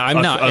about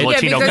I'm not. a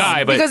Latino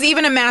guy, but because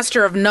even in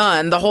Master of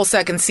None, the whole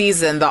second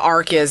season, the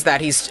arc is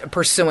that he's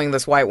pursuing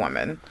this white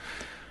woman.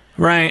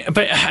 Right,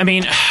 but I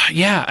mean,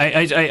 yeah,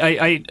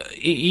 I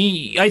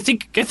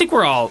think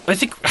we're all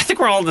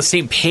on the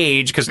same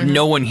page because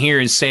no one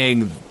here is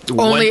saying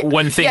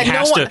one thing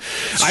has to.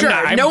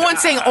 Sure, no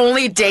one's saying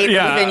only date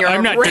within your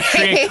I'm not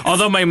race.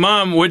 Although my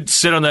mom would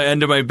sit on the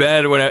end of my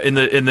bed in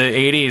the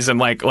 80s, and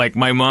like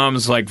my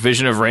mom's like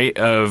vision of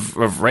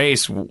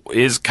race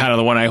is kind of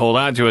the one I hold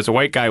on to as a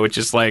white guy, which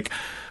is like.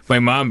 My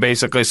mom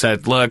basically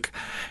said, look,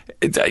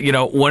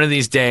 one of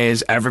these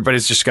days,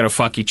 everybody's just going to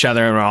fuck each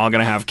other and we're all going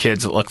to have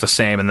kids that look the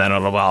same and then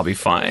it'll all be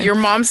fine. Your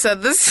mom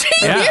said this?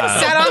 Yeah. You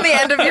sat on the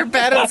end of your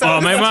bed and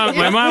said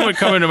my mom would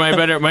come into my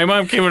bedroom. My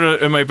mom came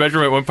into my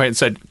bedroom at one point and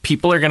said,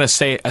 people are going to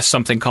say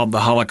something called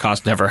the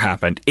Holocaust never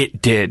happened.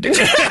 It did.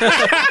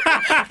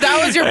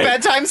 That was your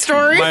bedtime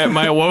story?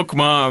 My woke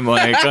mom,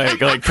 like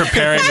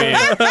preparing me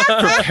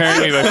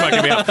by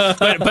fucking me up.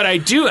 But I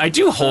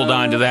do hold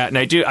on to that, and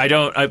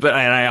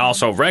I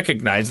also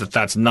recognize that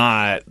that's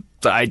not.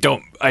 I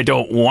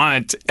don't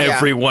want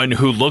everyone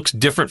who looks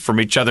different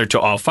from each other to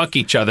all fuck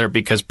each other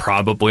because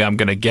probably I'm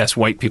going to guess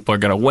white people are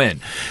going to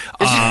win.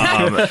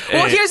 Well,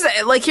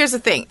 here's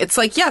the thing. It's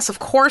like, yes, of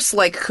course,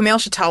 like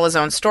Kumail should tell his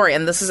own story,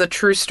 and this is a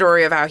true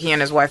story of how he and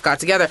his wife got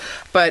together.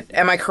 But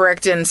am I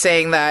correct in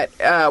saying that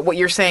what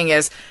you're saying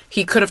is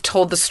he could have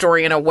told the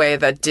story in a way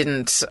that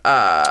didn't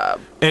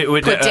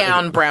put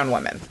down brown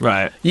women?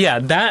 Right. Yeah,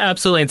 that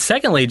absolutely. And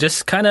secondly,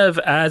 just kind of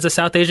as a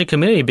South Asian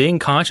community, being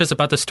conscious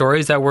about the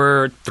stories that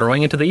we're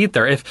throwing into the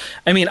ether.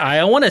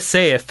 I want to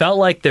say it felt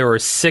like there were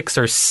 6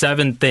 or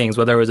 7 things,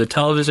 whether it was a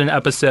television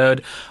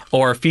episode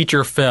or a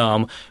feature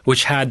film,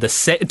 which had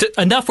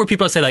enough for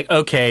people to say, like,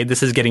 okay,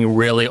 this is getting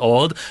really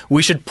old.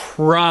 We should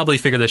probably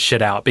figure this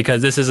shit out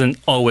because this isn't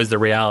always the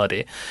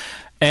reality.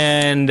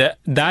 And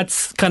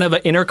that's kind of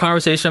an inner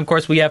conversation, of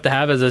course, we have to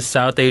have as a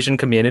South Asian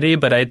community.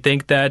 But I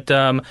think that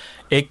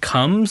it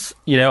comes,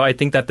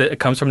 it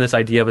comes from this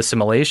idea of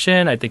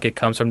assimilation. I think it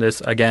comes from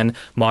this, again,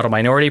 model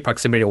minority,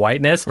 proximity to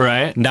whiteness.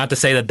 Right. Not to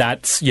say that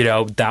that's,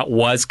 that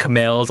was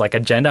Kumail's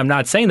agenda. I'm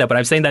not saying that, but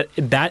I'm saying that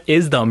that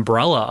is the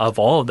umbrella of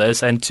all of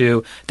this. And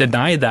to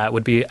deny that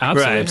would be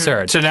absolutely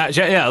absurd. So now,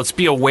 let's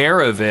be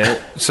aware of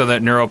it so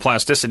that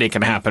neuroplasticity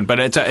can happen.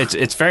 But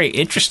it's very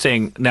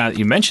interesting now that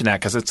you mention that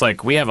because it's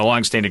like we have a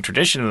long-standing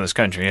tradition in this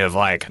country of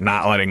like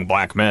not letting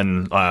black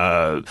men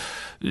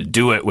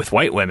do it with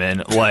white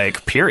women,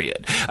 like,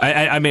 period.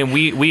 I mean,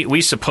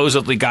 we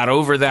supposedly got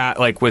over that,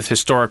 like, with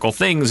historical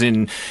things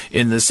in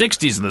the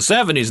 60s and the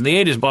 70s and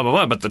the 80s, blah, blah,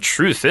 blah. But the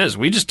truth is,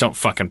 we just don't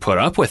fucking put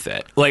up with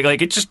it.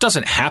 Like it just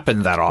doesn't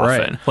happen that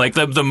often. Right. Like,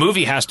 the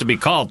movie has to be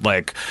called,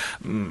 like,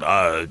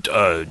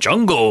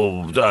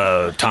 Jungle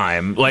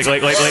Time. Like, in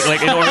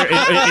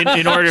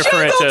order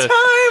for it to...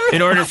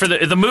 In order for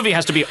the movie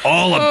has to be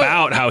all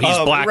about how he's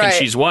black and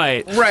she's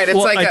white. Right.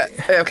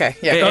 It's okay.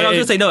 Yeah. I was going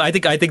to say, no, I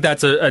think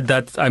that's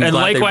I'm and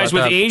glad likewise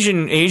with up.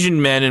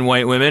 Asian men and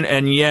white women,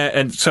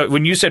 and so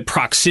when you said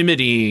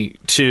proximity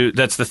to,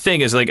 that's the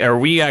thing is like, are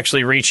we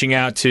actually reaching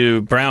out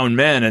to brown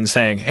men and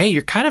saying, hey,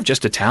 you're kind of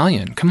just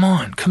Italian, come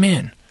on, come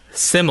in?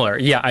 Similar,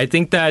 yeah. I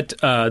think that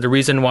the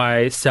reason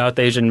why South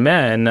Asian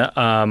men,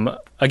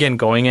 again,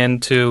 going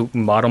into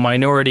model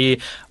minority,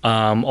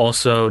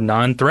 also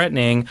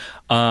non-threatening,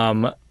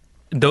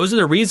 those are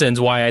the reasons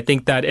why I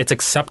think that it's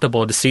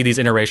acceptable to see these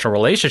interracial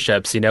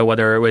relationships,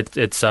 whether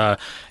it's a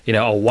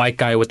white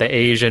guy with an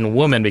Asian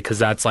woman because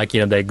that's like, the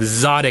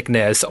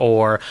exoticness,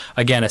 or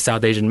again, a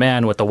South Asian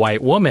man with a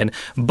white woman.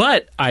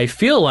 But I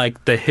feel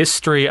like the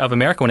history of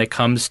America when it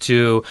comes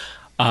to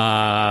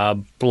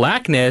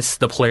blackness,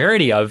 the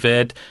polarity of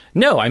it,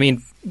 no, I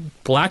mean,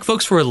 black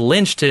folks were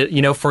lynched,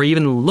 for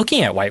even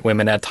looking at white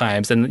women at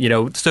times. And,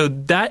 so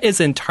that is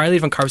an entirely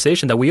different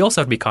conversation that we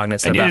also have to be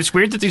cognizant about. And it's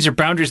weird that these are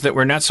boundaries that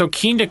we're not so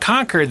keen to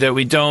conquer that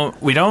we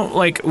don't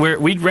like,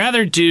 we'd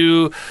rather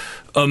do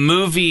a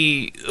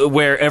movie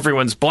where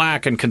everyone's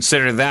black and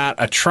consider that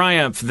a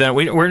triumph than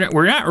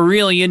we're not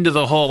really into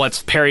the whole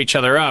let's pair each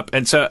other up.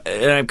 And so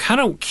I'm kind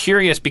of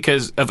curious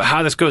because of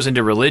how this goes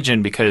into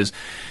religion, because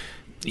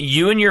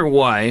you and your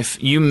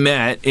wife, you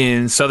met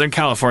in Southern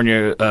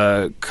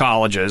California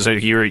colleges.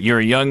 You're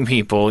young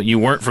people. You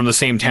weren't from the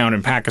same town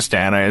in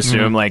Pakistan, I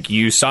assume. Mm-hmm. Like,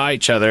 you saw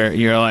each other.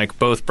 You're like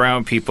both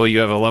brown people. You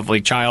have a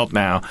lovely child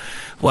now.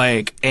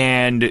 Like,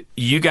 and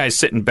you guys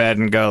sit in bed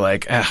and go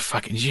like,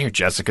 fucking, did you hear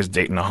Jessica's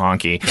dating a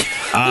honky?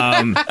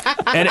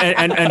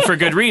 And for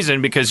good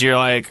reason, because you're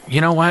like, you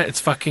know what?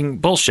 It's fucking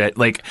bullshit.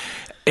 Like,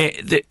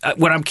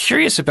 what I'm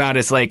curious about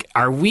is, like,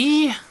 are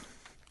we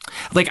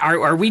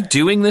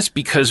doing this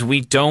because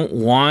we don't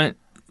want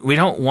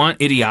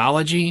want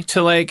ideology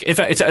to like. If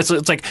it's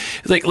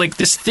like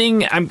this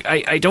thing.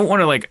 I don't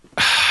want to like.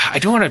 I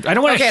don't want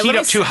to heat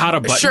up too hot a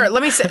button. Sure.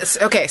 Let me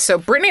say. Okay, so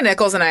Brittany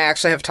Nichols and I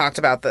actually have talked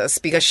about this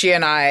because she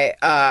and I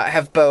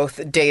have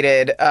both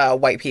dated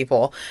white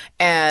people,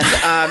 and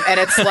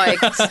it's like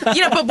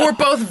but we're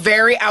both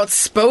very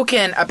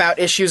outspoken about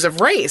issues of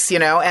race,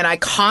 and I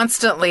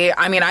constantly.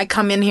 I mean, I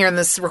come in here in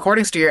this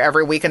recording studio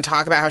every week and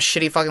talk about how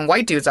shitty fucking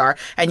white dudes are,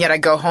 and yet I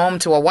go home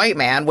to a white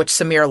man, which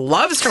Samir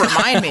loves to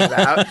remind me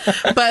about.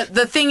 But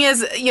the thing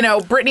is,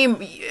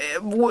 Brittany.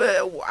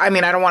 I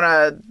mean, I don't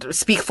want to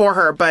speak for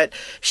her, but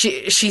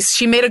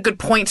she made a good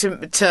point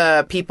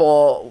to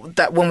people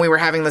that when we were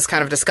having this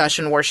kind of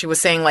discussion where she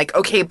was saying like,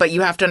 okay, but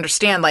you have to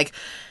understand like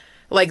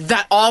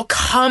that all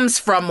comes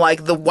from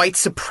like the white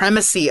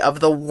supremacy of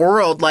the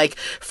world. Like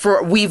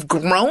we've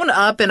grown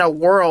up in a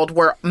world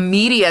where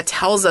media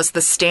tells us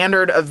the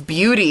standard of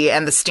beauty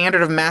and the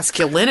standard of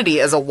masculinity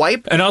as a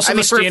white, and also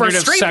the standard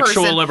of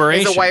sexual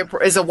liberation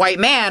is a white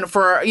man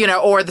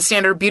or the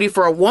standard of beauty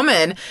for a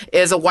woman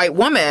is a white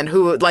woman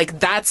who like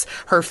that's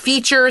her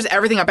features,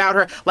 everything about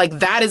her, like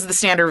that is the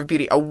standard of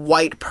beauty, a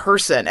white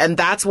person, and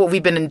that's what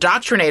we've been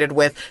indoctrinated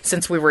with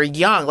since we were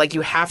young. Like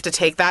you have to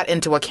take that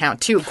into account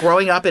too.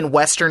 Growing up in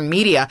Western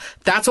media,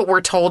 that's what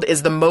we're told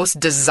is the most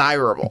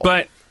desirable.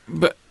 But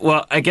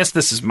well, I guess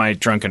this is my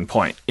drunken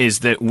point, is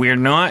that we're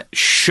not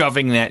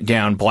shoving that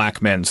down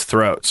black men's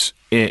throats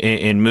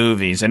in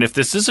movies. And if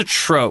this is a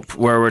trope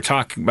where we're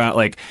talking about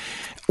like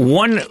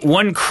one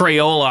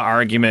Crayola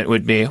argument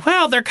would be,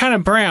 well, they're kind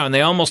of brown,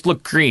 they almost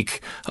look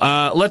Greek.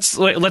 Let's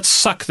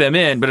suck them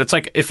in. But it's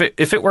like if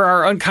it were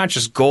our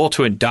unconscious goal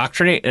to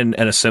indoctrinate and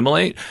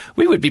assimilate,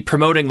 we would be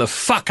promoting the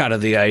fuck out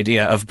of the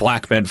idea of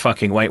black men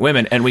fucking white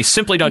women, and we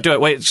simply don't do it.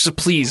 Wait, just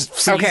please,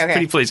 okay.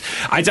 Pretty please.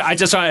 I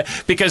just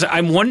because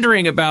I'm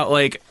wondering about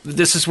like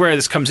this is where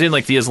this comes in,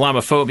 like the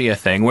Islamophobia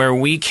thing, where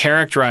we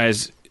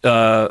characterize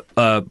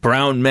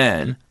brown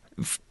men,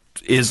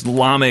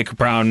 Islamic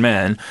brown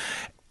men.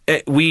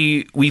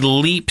 We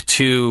leap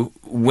to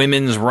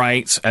women's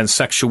rights and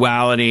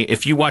sexuality.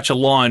 If you watch a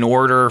Law and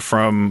Order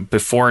from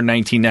before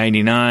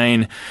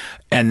 1999,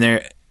 and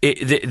the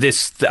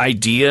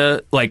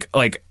idea, like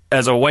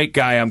as a white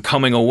guy, I'm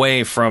coming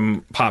away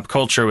from pop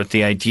culture with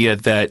the idea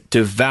that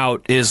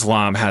devout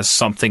Islam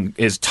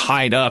is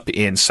tied up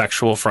in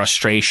sexual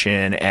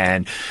frustration,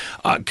 and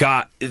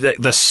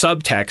the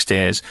subtext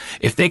is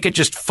if they could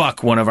just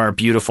fuck one of our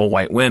beautiful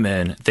white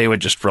women, they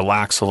would just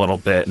relax a little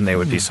bit and they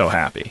would be so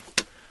happy.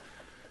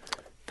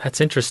 That's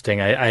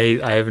interesting.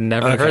 I've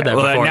never heard that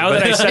before. Now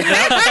that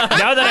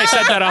I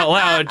said that out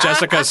loud,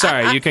 Jessica,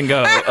 sorry, you can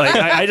go. Like,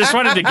 I just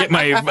wanted to get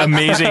my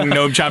amazing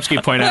Noam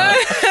Chomsky point out.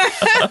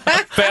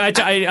 But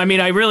I mean,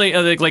 I really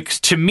like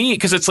to me,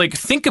 because it's like,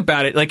 think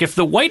about it. Like if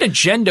the white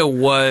agenda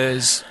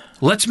was,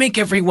 let's make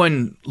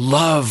everyone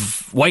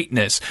love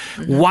whiteness,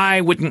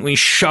 why wouldn't we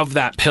shove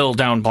that pill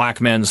down black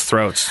men's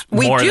throats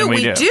more than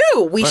we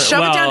do? We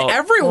shove it down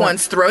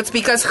everyone's throats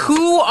because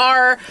who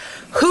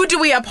do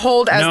we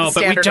uphold as the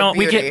standard of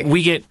beauty?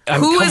 We get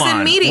who is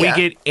in media?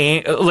 We get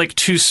like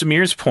to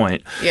Samir's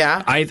point.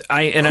 Yeah.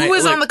 Who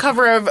is on the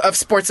cover of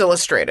Sports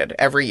Illustrated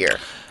every year?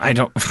 I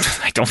don't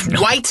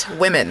know. White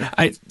women.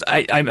 I'm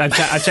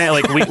saying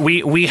like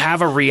we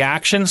have a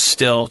reaction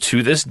still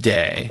to this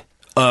day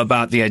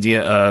about the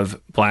idea of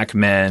black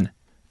men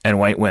and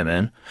white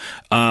women.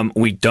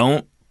 We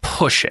don't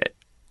push it.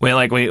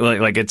 And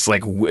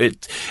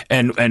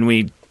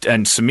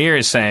Samir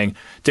is saying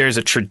there's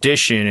a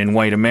tradition in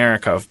white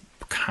America of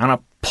kind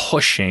of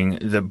pushing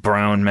the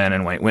brown men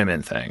and white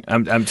women thing.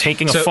 I'm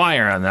taking a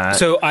flyer on that.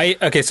 So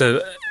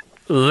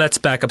let's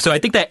back up. So I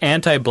think that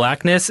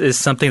anti-blackness is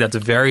something that's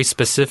very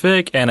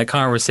specific and a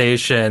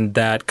conversation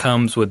that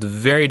comes with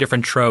very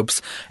different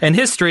tropes in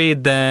history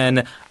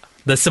than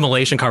the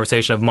assimilation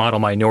conversation of model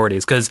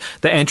minorities, because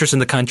the interest in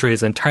the country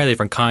is an entirely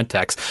different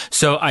context.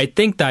 So I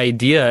think the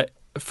idea,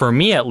 for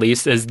me at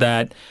least, is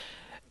that,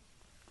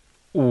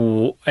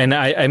 and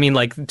I mean,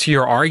 like, to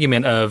your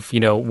argument of,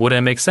 would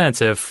it make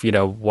sense if,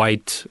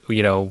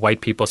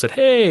 white people said,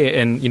 hey,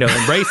 and,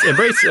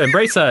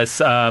 embrace us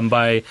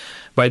by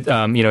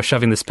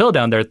shoving this pill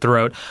down their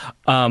throat.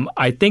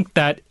 I think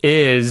that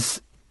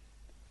is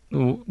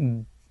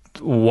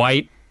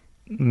white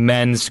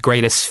men's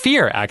greatest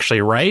fear,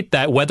 actually, right?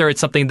 That whether it's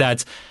something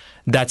that's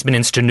been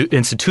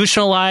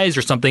institutionalized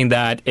or something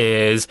that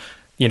is,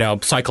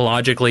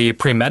 psychologically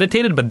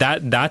premeditated, but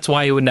that's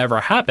why it would never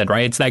happen,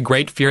 right? It's that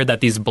great fear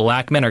that these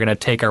black men are going to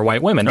take our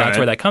white women. That's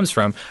where that comes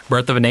from.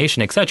 Birth of a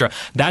Nation, etc.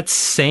 That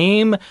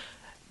same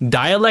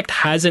dialect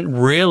hasn't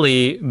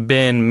really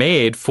been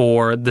made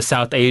for the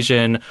South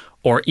Asian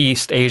or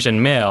East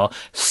Asian male,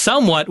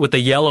 somewhat with the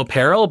yellow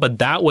peril, but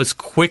that was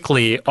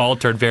quickly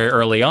altered very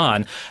early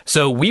on.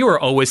 So we were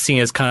always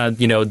seen as kind of,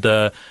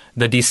 the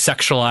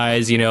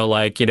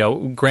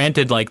desexualized,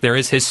 granted, like there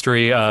is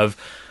history of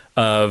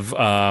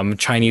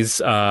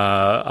Chinese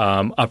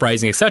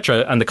uprising,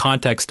 etc., and the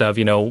context of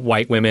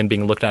white women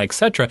being looked at,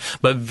 etc.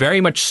 But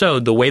very much so,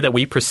 the way that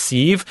we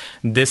perceive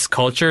this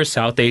culture,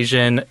 South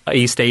Asian,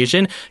 East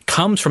Asian,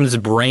 comes from this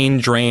brain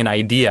drain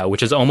idea,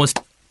 which is almost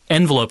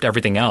enveloped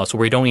everything else,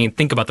 where we don't even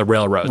think about the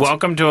railroads.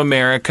 Welcome to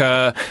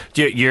America.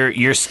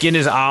 Your skin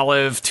is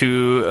olive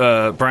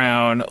to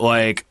brown.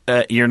 Like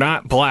you're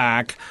not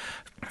black.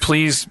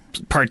 Please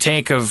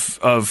partake of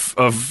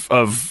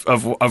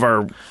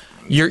our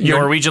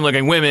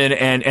Norwegian-looking women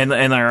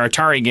and our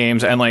Atari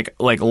games, and like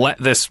let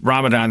this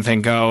Ramadan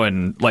thing go,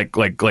 and like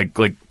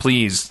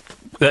please.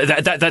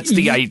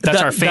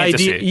 That's our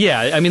fantasy.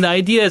 I mean, the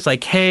idea is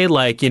like, hey,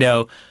 like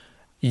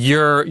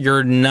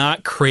you're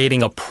not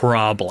creating a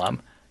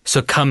problem.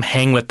 So come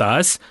hang with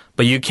us,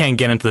 but you can't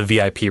get into the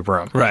VIP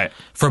room. Right.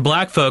 For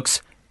black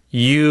folks,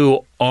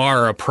 you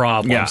are a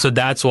problem. Yeah. So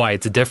that's why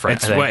it's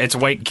different. It's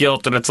white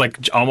guilt, and it's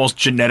like almost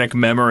genetic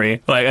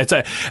memory. Like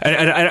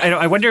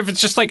I wonder if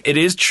it's just like it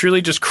is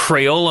truly just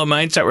Crayola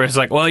mindset, where it's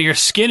like, well, your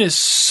skin is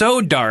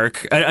so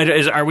dark.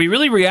 Are we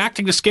really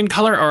reacting to skin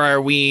color, or are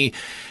we?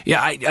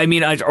 Yeah,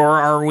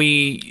 or are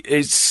we?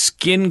 Is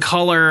skin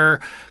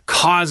color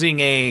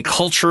causing a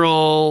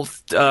cultural,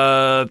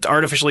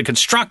 artificially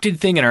constructed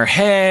thing in our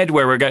head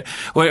where we're going,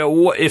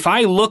 if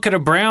I look at a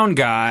brown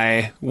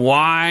guy,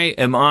 why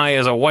am I,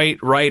 as a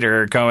white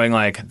writer, going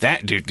like,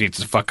 that dude needs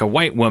to fuck a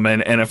white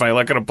woman? And if I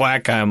look at a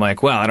black guy, I'm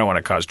like, well, I don't want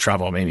to cause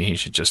trouble. Maybe he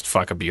should just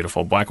fuck a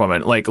beautiful black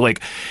woman.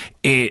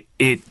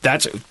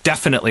 That's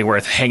definitely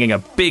worth hanging a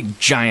big,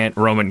 giant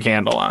Roman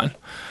candle on.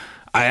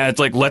 It's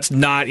like, let's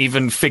not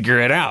even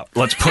figure it out.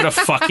 Let's put a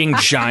fucking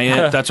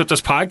giant, that's what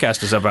this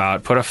podcast is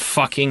about. Put a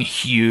fucking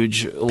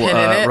huge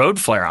road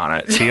flare on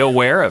it. Be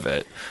aware of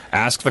it.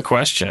 Ask the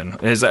question.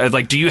 Is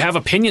like, do you have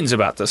opinions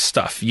about this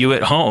stuff? You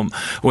at home,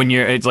 when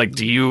it's like,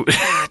 do you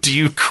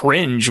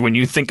cringe when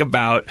you think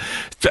about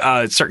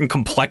certain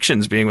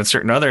complexions being with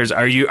certain others?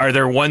 Are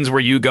there ones where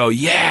you go,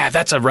 yeah,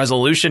 that's a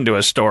resolution to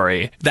a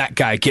story, that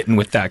guy getting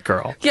with that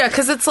girl? Yeah,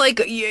 because it's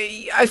like,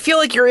 I feel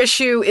like your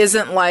issue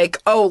isn't like,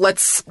 oh,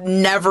 let's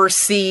never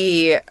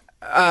see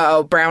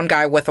a brown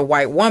guy with a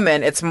white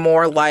woman. It's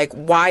more like,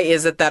 why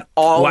is it that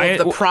why is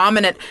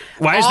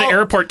the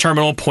airport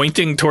terminal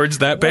pointing towards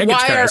that baggage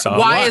carousel?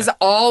 Why is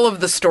all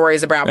of the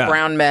stories about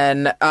brown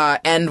men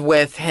end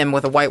with him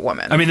with a white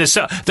woman? I mean,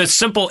 the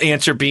simple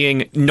answer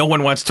being no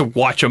one wants to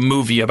watch a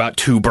movie about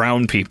two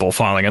brown people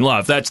falling in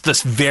love. That's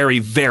this very,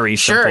 very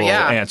simple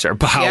answer.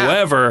 But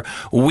however,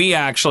 we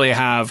actually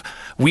have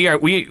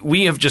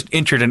we have just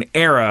entered an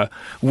era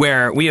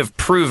where we have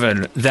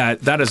proven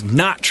that is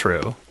not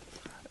true.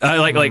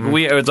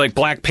 It's like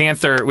Black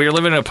Panther. We are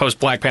living in a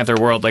post Black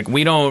Panther world. Like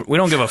we don't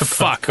give a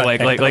fuck.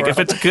 like if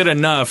it's good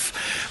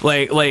enough.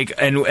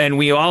 And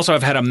we also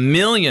have had a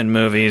million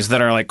movies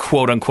that are like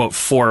quote unquote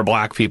for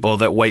black people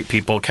that white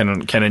people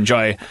can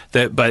enjoy.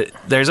 But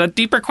there's a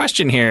deeper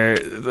question here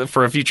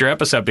for a future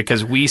episode,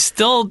 because we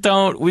still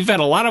don't. We've had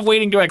a lot of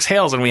waiting to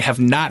exhales, and we have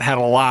not had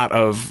a lot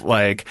of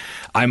like,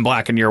 I'm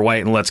black and you're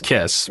white and let's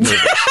kiss.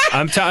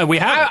 I'm telling. We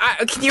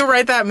have. Can you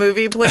write that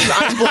movie, please?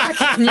 I'm black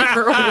and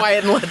you're white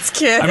and let's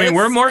kiss. I mean,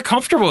 we're more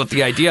comfortable with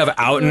the idea of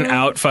out and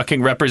out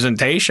fucking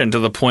representation to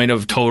the point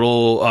of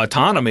total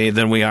autonomy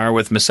than we are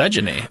with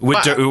misogyny.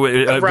 But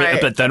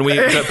then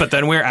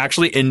we're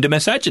actually into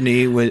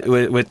misogyny with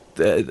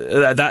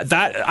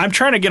that. I'm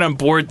trying to get on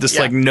board this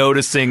like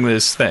noticing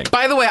this thing.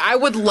 By the way, I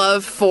would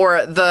love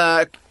for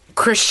the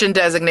Christian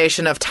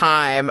designation of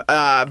time,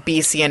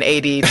 BC and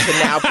AD, to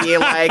now be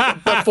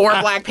like before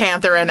Black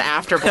Panther and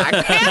after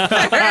Black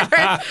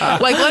Panther.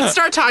 Like, let's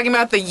start talking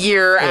about the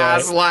year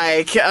as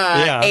like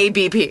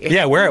ABP.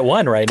 Yeah, we're at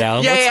 1 right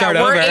now. Let's start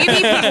over. We're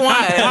ABP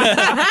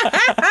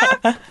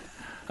 1.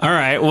 All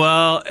right.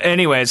 Well,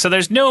 anyway, so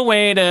there's no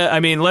way to. I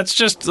mean, let's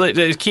just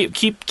keep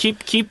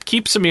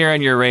Samir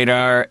on your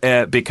radar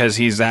because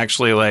he's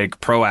actually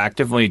like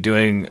proactively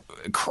doing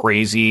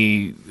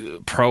crazy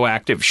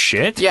proactive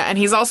shit. Yeah, and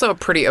he's also a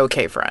pretty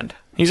okay friend.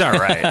 He's all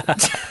right.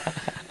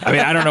 I mean,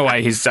 I don't know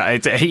why he's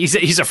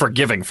a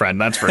forgiving friend,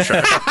 that's for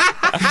sure.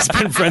 He's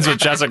been friends with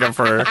Jessica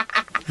for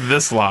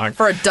this long.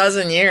 For a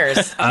dozen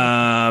years.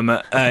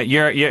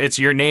 It's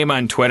your name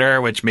on Twitter,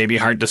 which may be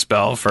hard to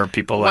spell for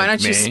people like me. Why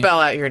don't you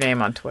spell out your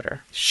name on Twitter?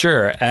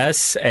 Sure.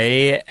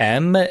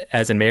 SAM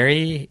as in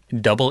Mary,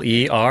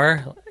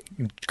 ER,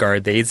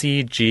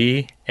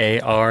 Gardazy,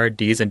 GAR,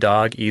 D's and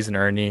dog, E's and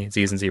Ernie,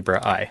 Z's and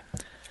zebra, I.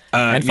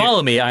 And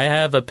follow me. I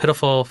have a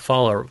pitiful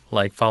following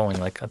like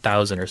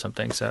 1,000 or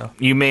something. So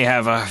you may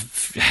have a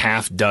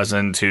half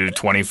dozen to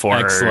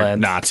 24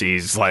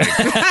 Nazis like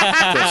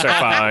that are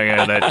following you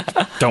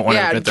that don't want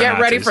to admit they're get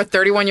ready Nazis. for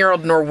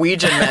 31-year-old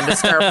Norwegian men to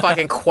start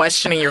fucking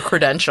questioning your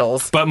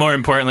credentials. But more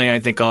importantly,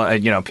 I think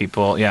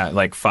people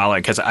like follow,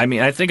 because I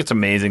mean I think it's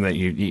amazing that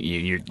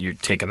you're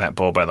taking that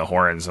bull by the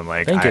horns, and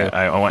like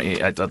I want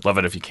you. I'd love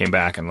it if you came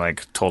back and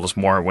like told us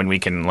more when we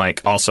can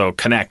like also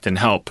connect and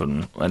help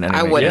and anyway,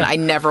 I wouldn't. I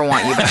never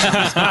want you back on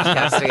this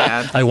podcast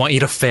again. I want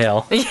you to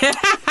fail.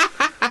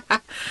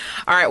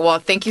 All right. Well,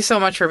 thank you so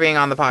much for being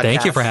on the podcast.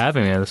 Thank you for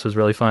having me. This was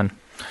really fun.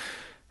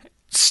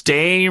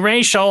 Stay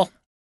racial.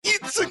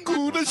 It's a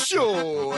good show.